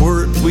God's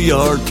Word we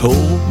are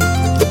told.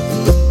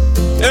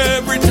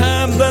 Every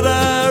time that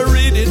I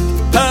read it,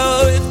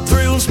 how it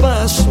thrills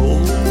my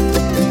soul.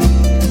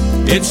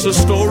 It's the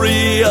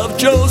story of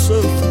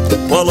Joseph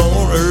while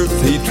on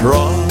earth he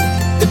trod.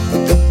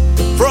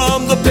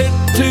 From the pit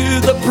to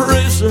the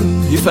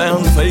prison, he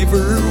found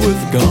favor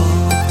with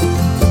God.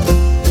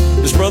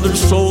 His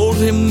brothers sold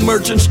him,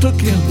 merchants took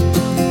him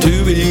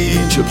to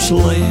Egypt's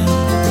land.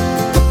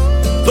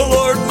 The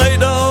Lord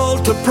made all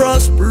to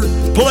prosper,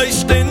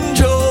 placed in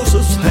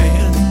Joseph's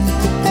hand.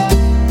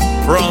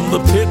 From the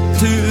pit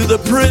to the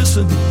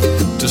prison,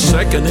 to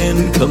second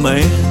in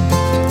command.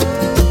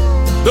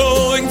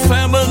 Knowing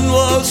famine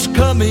was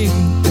coming,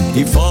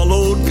 he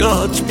followed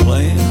God's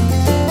plan.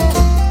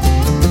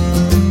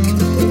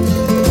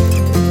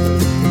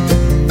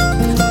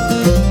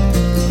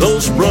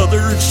 Those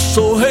brothers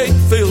so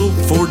hate-filled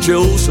for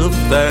Joseph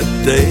that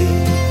day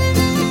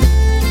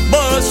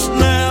must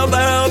now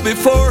bow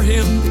before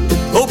him,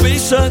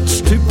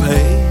 obeisance to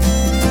pay.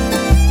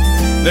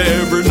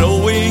 Never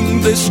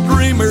knowing this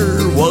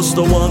dreamer was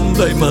the one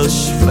they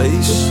must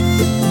face.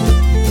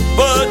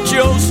 But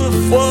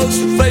Joseph was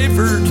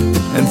favored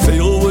and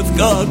filled with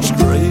God's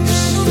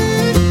grace.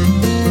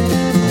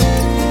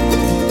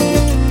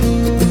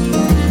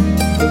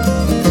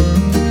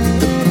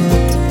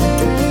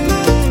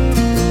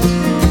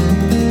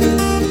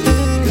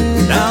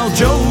 Now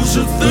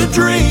Joseph the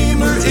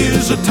dreamer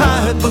is a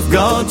type of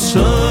God's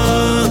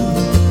son,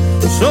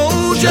 so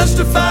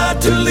justified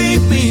to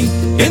leave me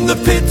in the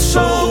pit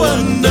so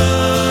undone.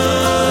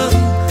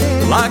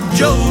 Like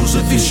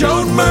Joseph, he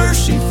showed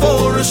mercy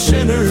for a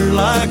sinner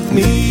like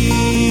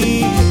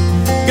me.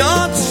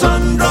 God's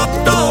Son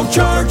dropped all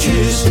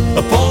charges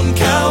upon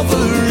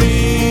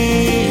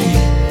Calvary.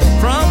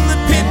 From the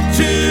pit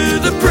to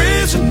the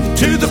prison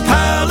to the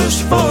palace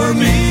for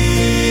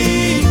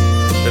me.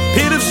 The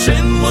pit of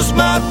sin was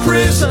my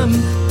prison,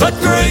 but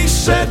grace grace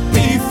set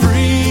me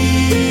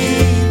free,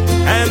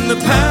 and the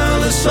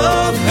palace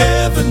of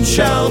heaven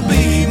shall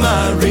be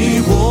my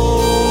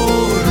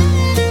reward.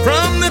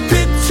 From the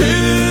pit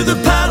to the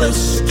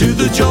palace, to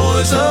the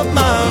joys of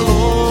my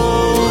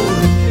Lord.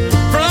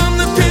 From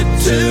the pit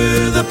to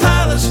the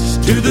palace,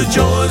 to the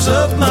joys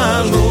of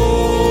my Lord.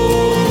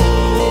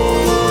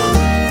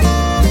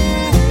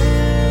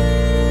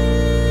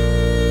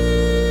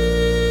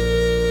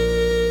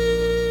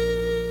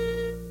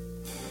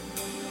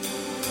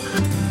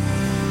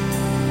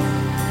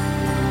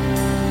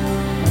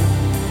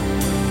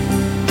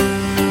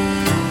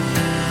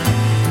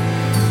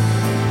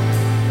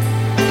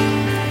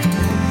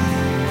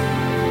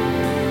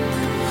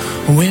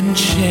 When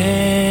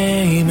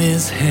shame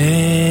is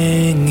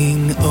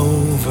hanging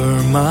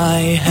over my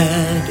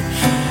head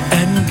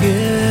and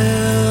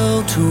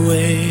guilt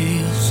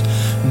weighs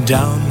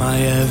down my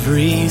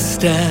every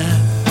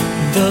step,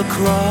 the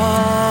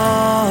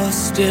cross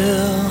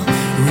still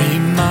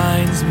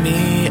reminds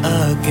me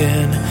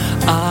again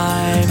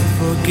I'm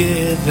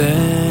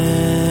forgiven.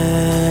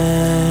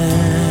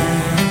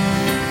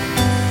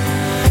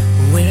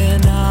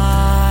 When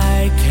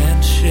I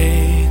can't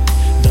shake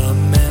the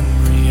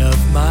memory of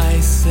my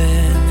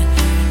sin,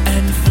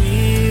 and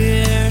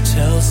fear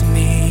tells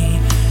me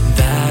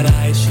that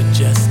I should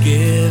just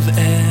give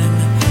in,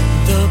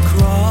 the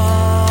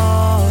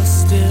cross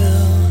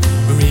still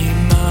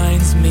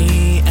reminds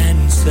me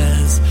and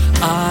says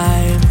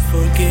I'm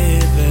forgiven.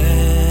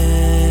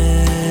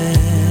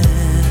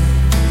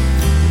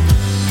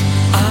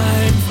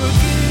 I'm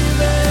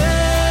forgiven,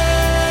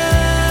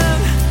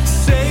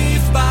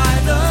 saved by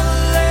the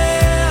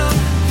Lamb,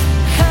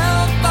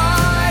 held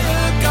by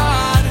a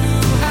God who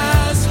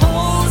has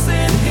holes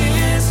in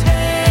his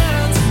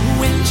hands.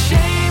 When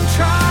shame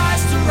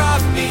tries to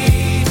rob me,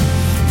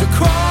 the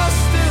cross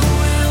still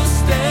will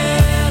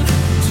stand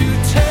to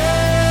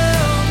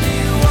tell me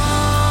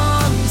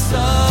once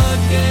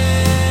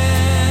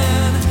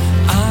again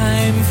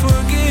I'm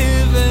forgiven.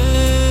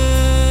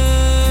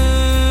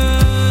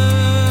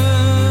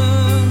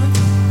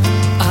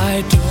 I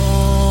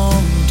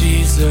don't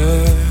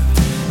deserve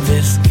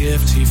this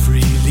gift he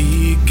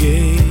freely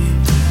gave,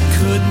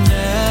 could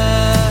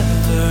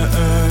never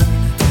earn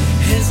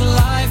his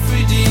life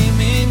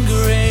redeeming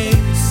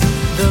grace.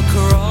 The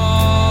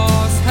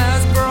cross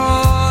has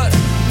brought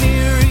me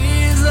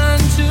reason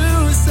to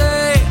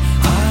say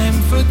I'm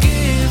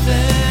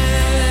forgiven,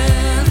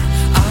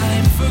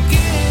 I'm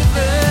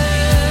forgiven,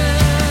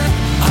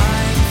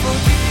 I'm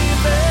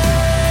forgiven,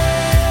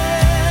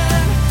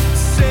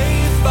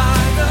 saved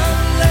by the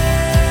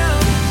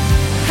Lamb,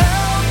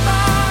 held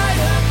by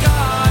a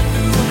God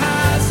who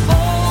has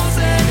holes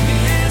in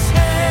his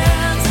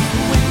hands.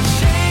 When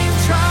shame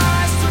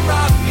tries to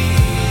rob me,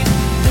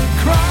 the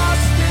cross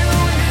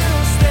still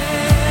will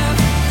stand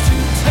to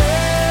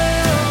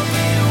tell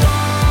me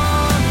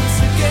once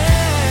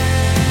again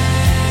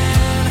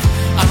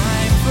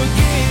I'm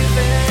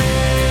forgiven.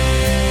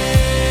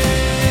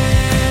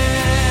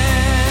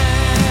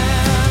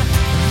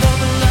 The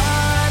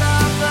blood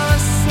of the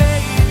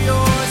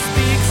Savior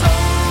speaks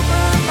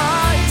over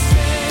my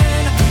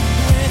sin.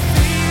 With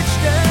each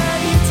day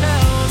he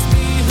tells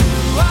me who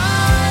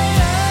I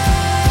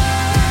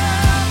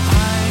am.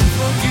 I'm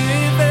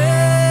forgiven,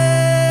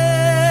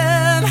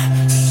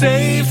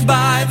 saved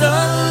by the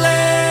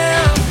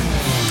Lamb,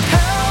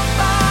 held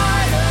by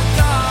a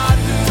God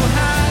who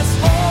has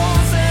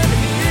holes in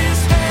his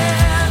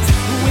hands.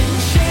 When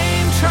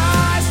shame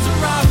tries to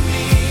rob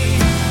me,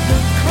 the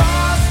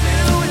cross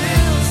still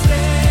will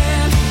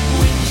stand.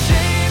 When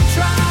shame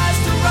tries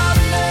to rob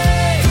me,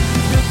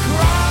 the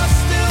cross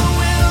still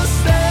will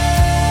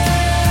stand.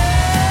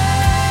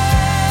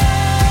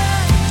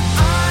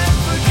 I'm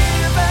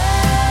forgiven,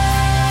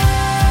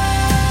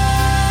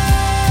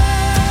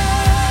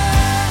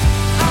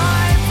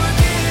 I'm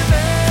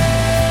forgiven,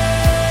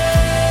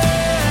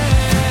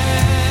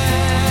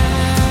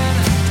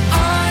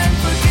 I'm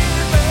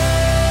forgiven.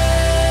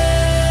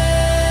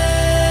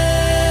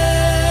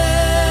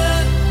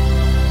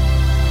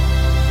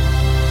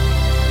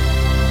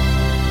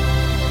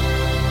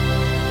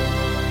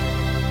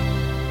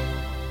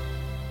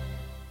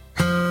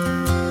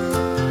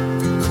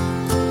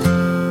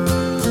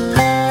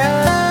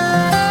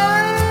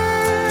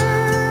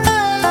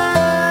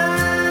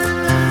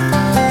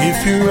 If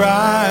your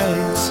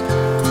eyes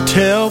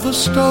tell the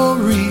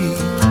story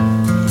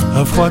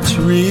of what's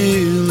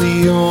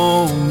really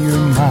on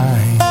your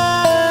mind,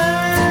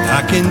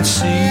 I can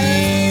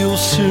see you'll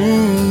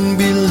soon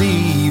be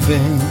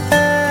leaving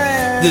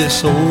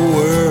this old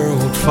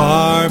world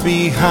far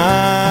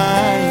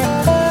behind.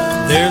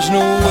 There's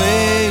no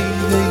way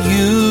that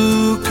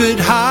you could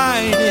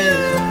hide it,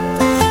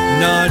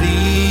 not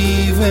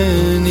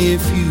even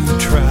if you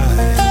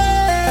tried.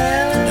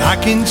 I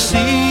can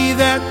see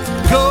that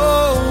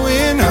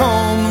going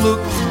home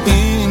look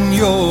in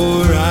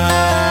your eyes.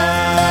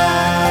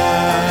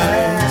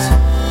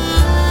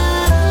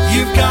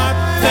 You've got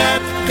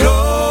that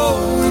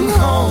going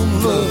home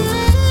look,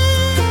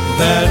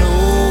 that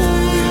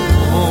old it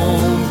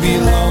won't be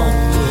long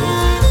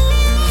look.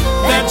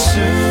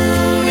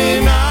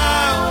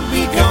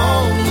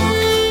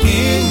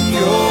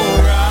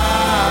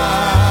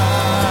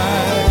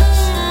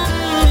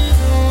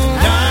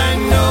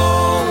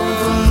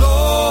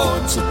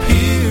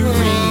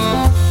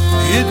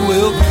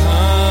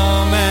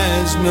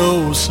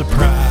 no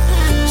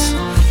surprise.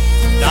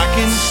 I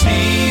can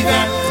see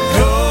that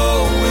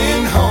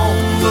going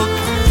home look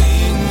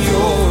in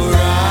your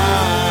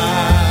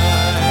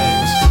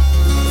eyes.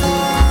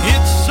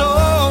 It's so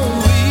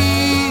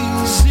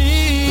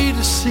easy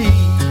to see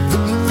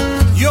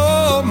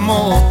you're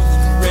more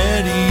than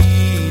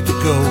ready to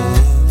go.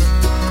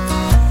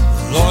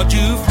 Lord,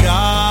 you've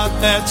got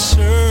that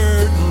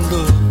certain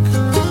look,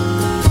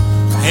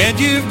 and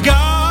you've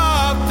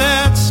got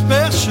that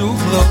special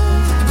glow.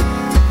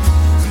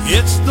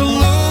 It's the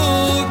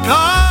look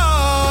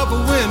of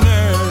a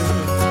winner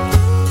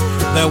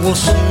that will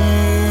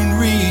soon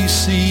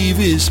receive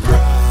his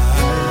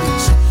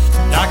prize.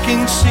 I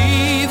can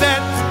see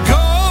that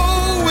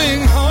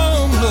going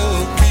home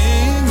look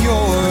in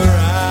your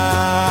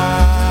eyes.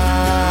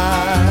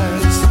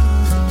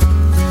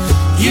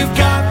 You've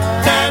got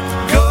that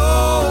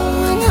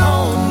going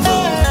home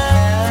look,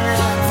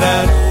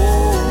 that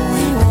oh,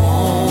 it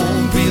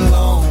won't be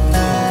long look,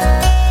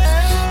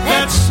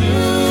 that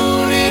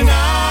soon and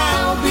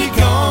I'll be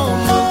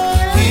gone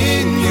look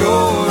in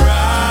your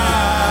eyes.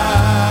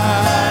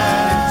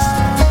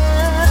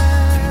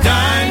 And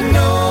I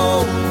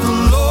know the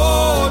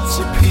Lord's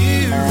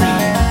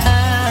appearing,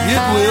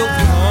 it will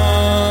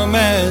come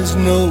as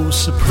no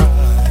surprise.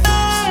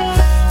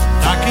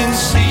 I can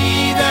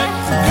see that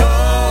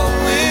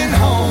going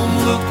home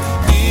look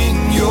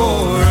in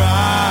your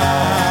eyes.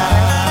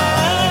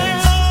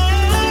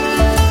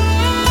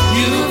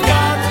 You've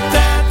got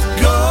that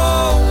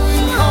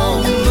going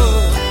home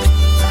look,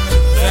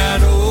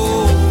 that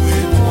oh,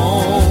 it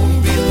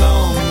won't be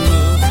long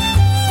look,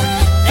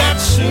 that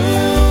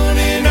soon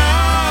and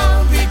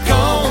I'll be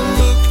gone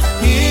look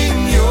in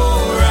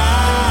your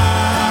eyes.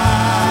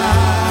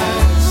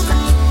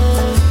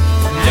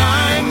 And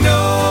I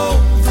know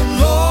the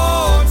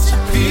Lord's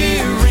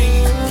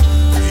appearing,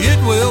 it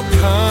will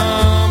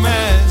come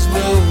as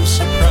no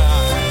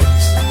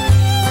surprise.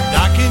 And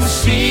I can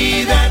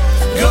see that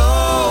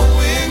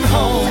going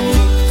home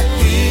look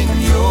in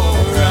your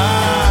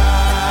eyes.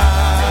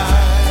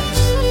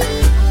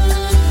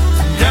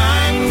 And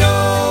I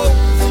know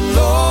the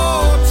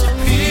Lord's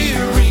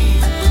appearing,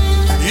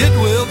 it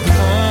will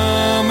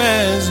come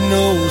as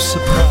no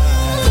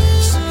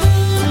surprise.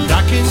 And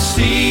I can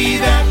see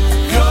that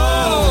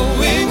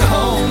going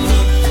home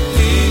look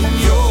in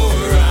your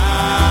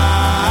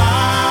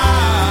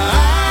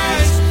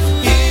eyes,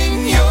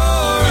 in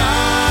your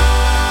eyes.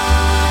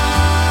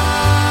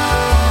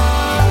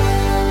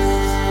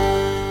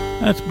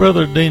 That's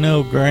Brother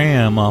Dino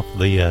Graham off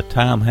the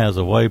Time Has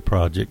a Way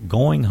project,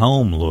 Going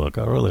Home Look.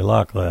 I really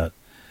like that.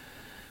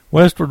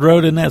 Westward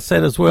Road in that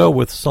set as well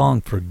with the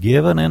song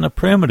Forgiven and a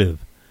Primitive.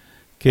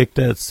 Kicked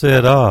that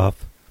set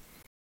off.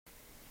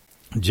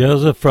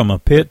 Joseph from a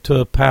Pit to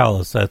a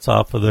Palace. That's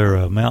off of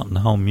their Mountain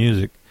Home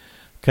Music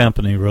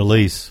Company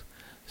release,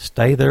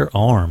 Stay Their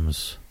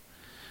Arms.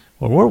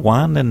 Well, we're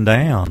winding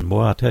down.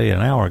 Boy, I tell you,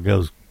 an hour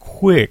goes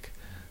quick,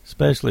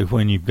 especially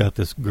when you've got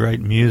this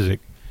great music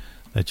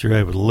that you're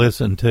able to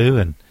listen to,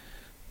 and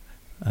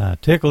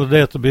tickled to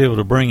death to be able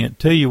to bring it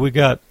to you. We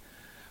got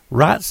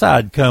Right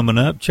Side coming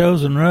up,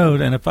 Chosen Road,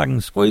 and if I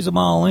can squeeze them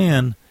all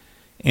in,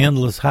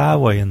 Endless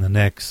Highway in the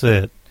next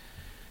set.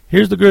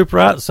 Here's the group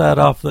Right Side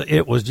off the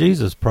It Was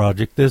Jesus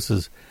project. This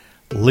is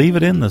Leave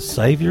It in the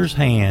Savior's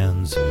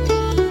Hands.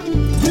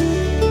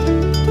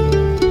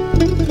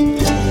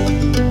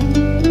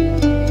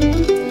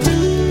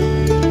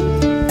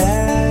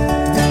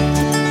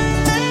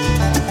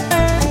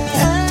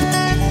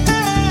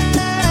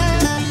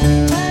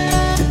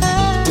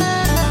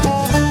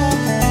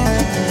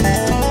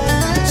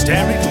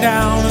 Staring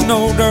down an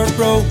old dirt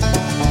road,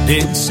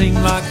 didn't seem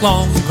like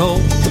long ago.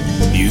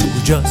 You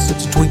were just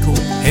a twinkle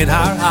in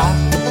our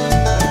eye.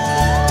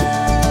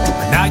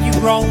 But now you've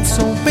grown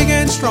so big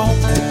and strong,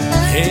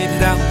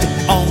 headed out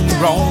on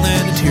your own,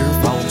 and a tear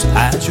falls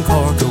as your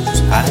car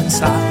goes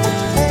outside.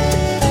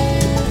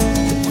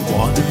 We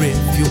wonder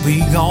if you'll be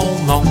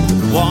gone long,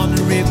 we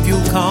wonder if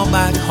you'll come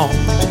back home.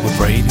 We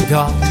pray to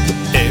God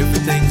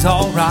everything's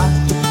alright.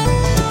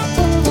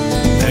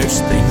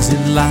 There's things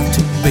in life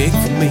too big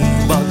for me,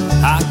 but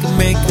I can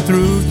make it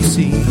through, you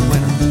see,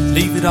 when I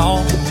leave it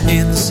all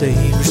in the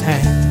Savior's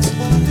hands.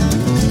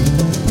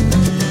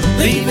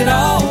 Leave it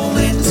all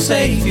in the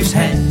Savior's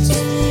hands.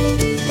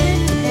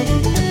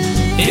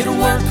 It'll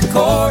work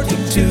according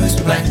to His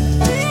plan.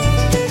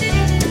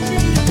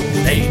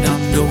 May not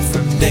know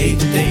from day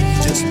to day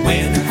just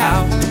when or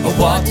how or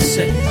what to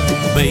say.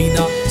 May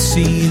not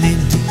see an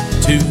ending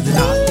to the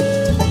night.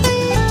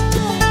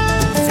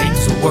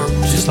 Things will work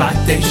just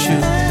like they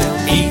should.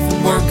 They'll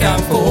even work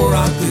out for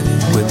our good.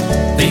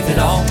 We'll leave it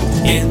all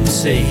in the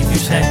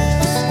Savior's hands.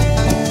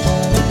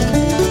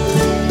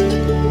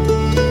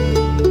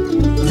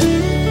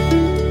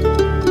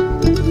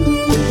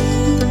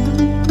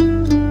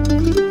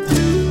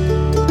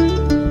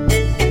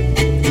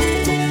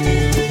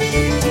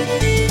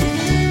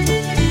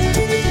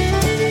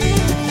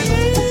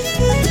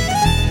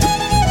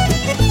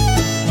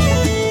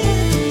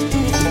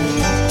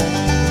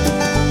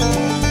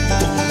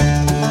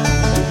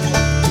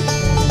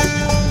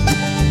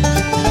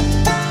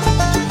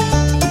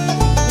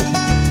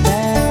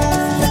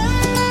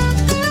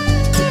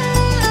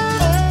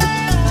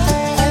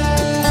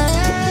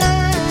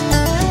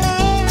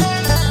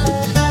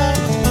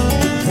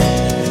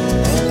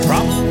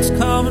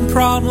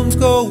 problems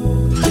go.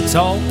 It's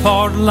all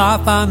part of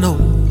life, I know.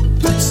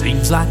 It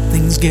seems like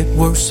things get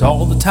worse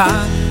all the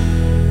time.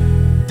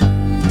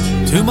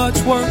 Too much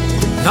work,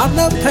 not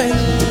enough pay,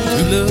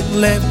 too little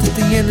left at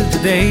the end of the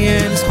day,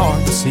 and it's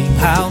hard to see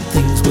how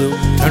things will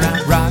turn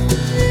out right.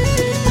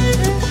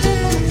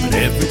 But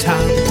every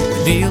time we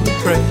kneel and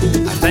pray,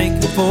 I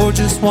thank Him for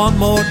just one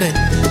more day.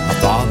 Our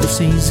Father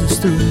sees us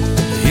through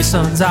His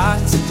Son's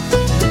eyes.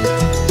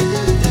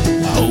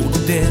 I owed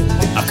a debt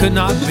I could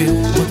not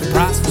build, but the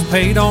price was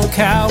paid on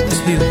Calvary's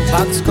hill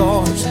by the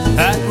scars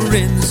that were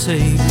in the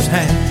Savior's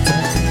hands.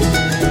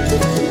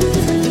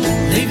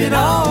 Leave it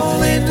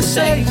all in the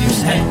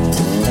Savior's hands.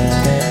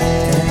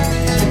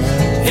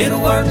 It'll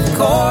work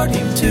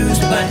according to His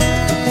plan.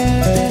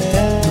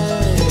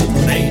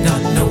 May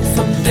not know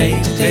from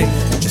day to day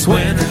just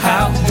when or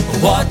how or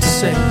what to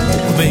say.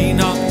 I may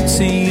not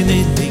see an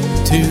ending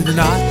to the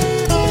night.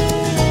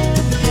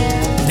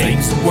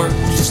 Things will work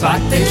just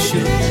like they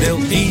should.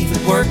 They'll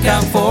even work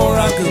out for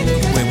our good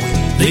when we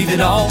leave it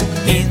all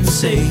in the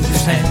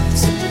Savior's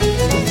hands.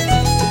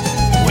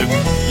 When we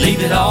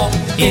leave it all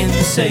in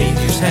the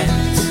Savior's hands.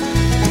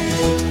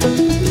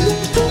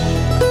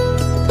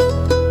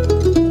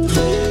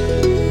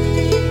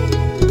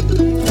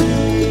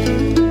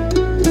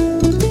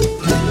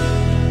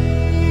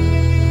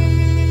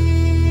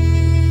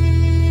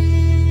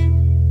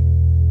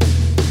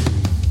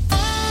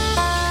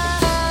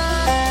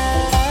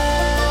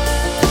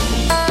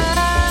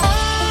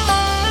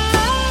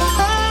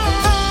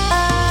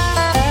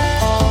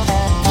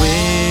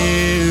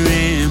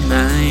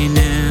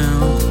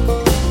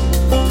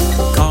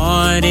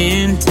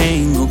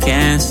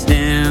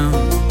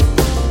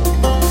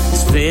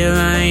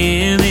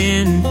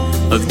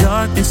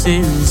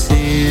 In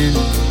sin,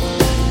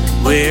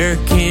 where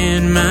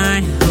can my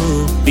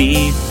hope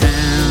be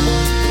found?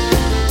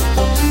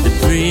 The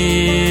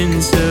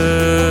Prince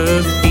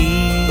of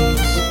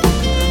Peace,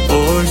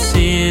 o'er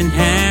sin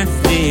hath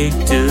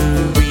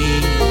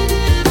victory.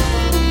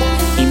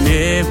 He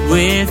met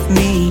with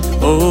me,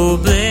 oh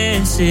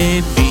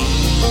blessed be.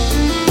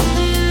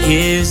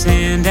 His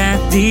hand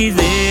hath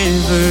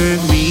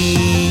delivered me.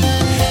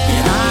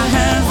 And I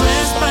have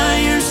rest by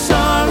your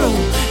sorrow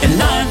and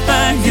life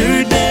by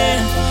your death.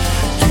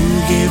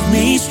 Give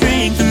me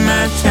strength in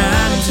my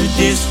times of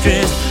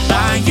distress.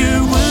 By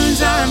your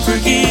wounds I'm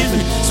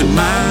forgiven, so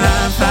my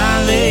life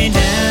I lay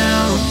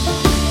down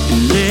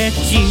and let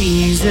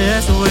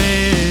Jesus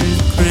wear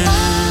the crown.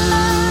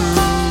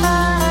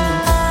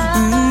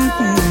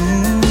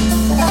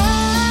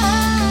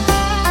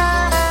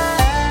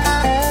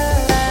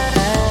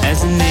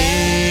 As the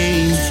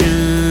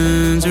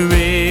nations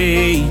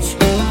rage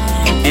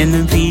and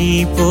the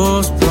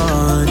people's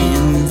plot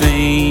in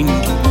vain,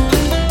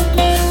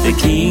 the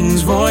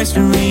King's voice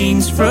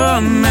rings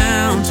from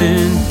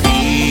mountain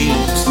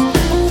peaks,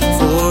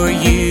 for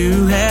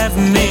you have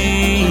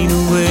made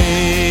a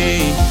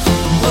way.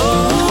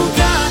 Oh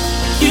God,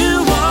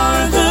 you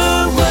are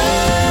the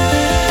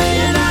way,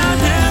 and I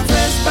have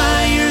rest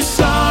by your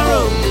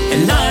sorrow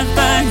and life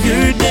by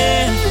your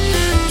death.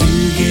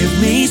 You give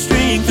me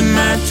strength in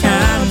my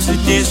times of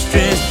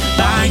distress.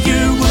 By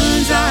your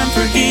wounds I'm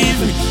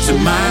forgiven, so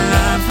my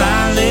life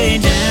I lay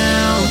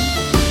down.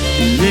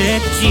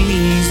 Let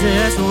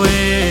Jesus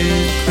wear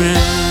the crown.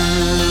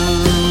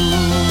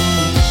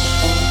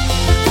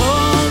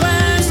 Oh,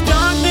 as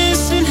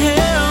darkness and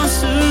hell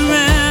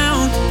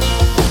surround,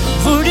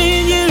 Lord,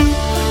 in you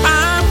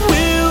I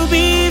will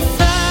be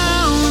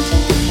found.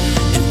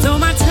 And though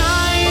my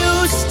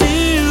trials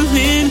still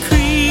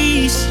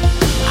increase,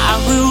 I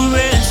will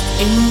rest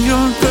in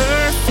your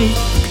perfect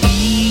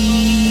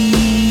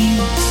peace.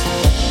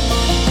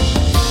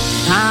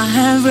 I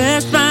have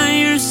rest by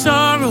your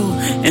sorrow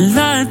and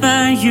life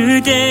by your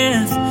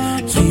death.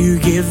 You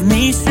give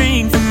me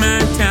strength in my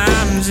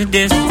times of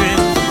distress.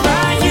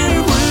 By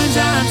your wounds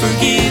I'm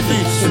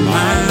forgiven, so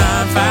my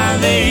life I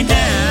lay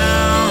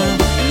down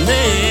and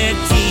let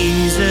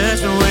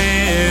Jesus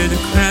wear the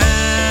crown.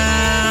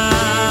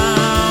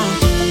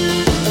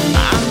 I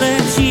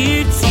let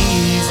you,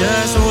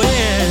 Jesus,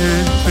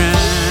 wear the crown.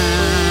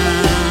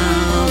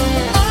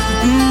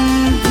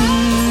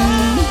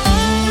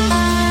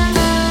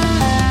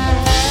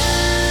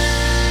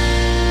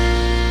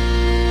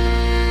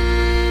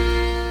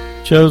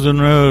 Chosen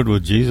Road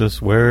with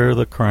Jesus Wear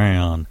the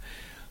Crown.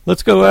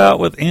 Let's go out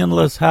with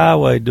Endless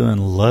Highway doing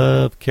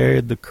Love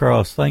Carried the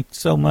Cross. Thanks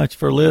so much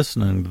for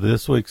listening to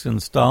this week's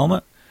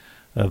installment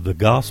of the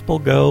Gospel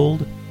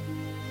Gold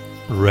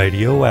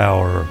Radio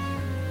Hour.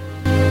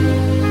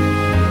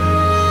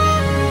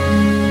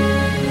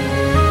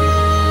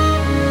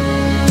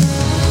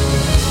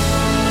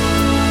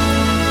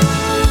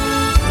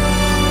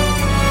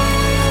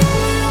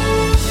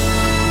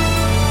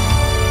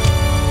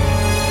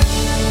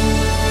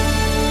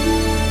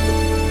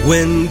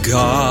 When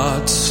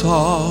God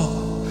saw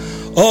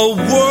a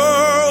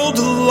world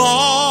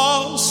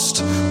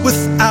lost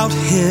without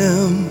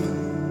Him,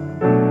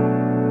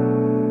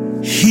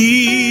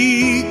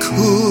 He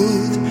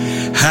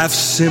could have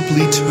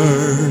simply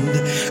turned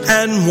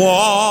and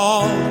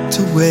walked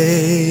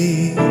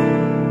away.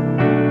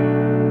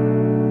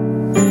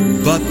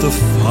 But the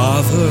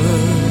Father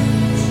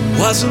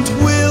wasn't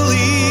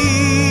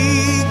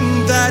willing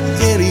that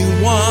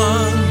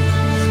anyone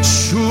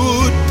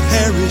should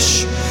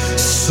perish,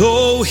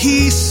 so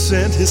He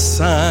sent His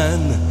Son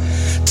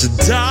to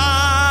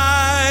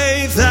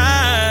die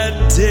that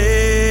day.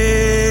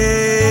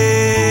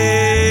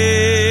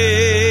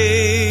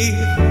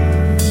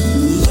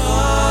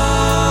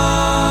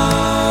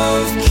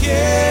 Love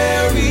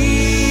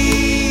carried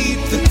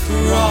the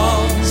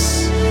cross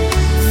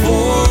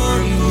for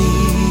me.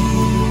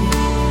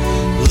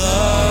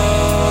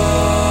 Love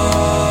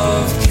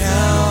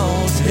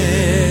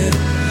counted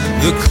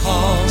the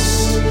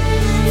cost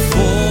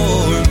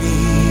for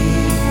me.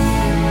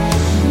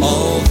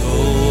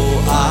 Although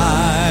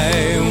I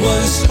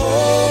was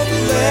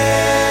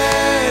hopeless,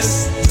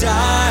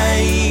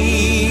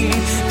 dying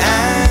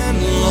and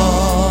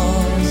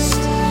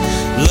lost,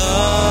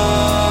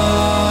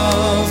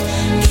 love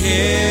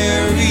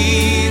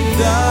carried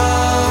the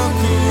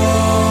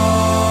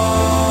cross.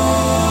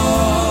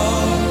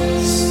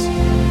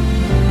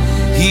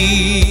 He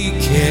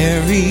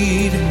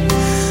carried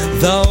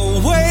the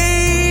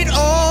weight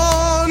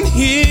on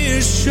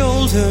His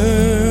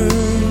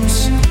shoulders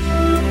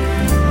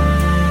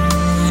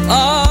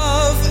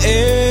of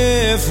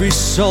every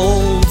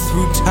soul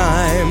through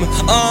time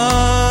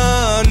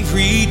unredeemed.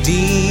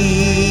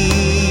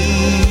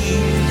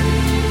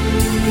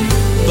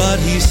 But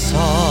He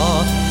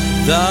saw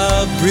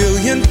the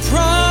brilliant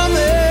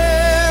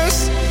promise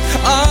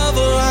of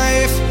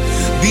life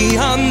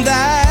beyond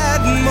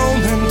that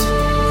moment,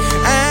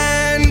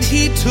 and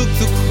He took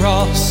the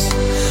cross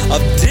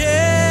of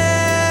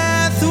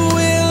death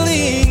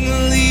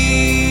willingly.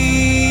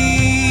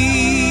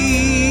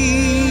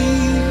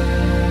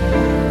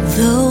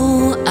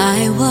 Though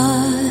I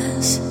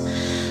was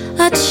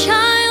a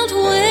child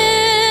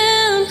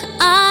when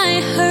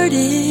I heard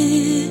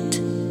it,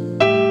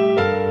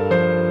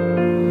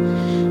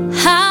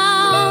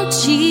 how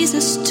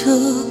Jesus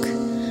took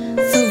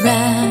the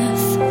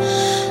wrath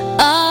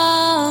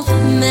of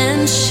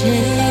man's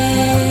shame.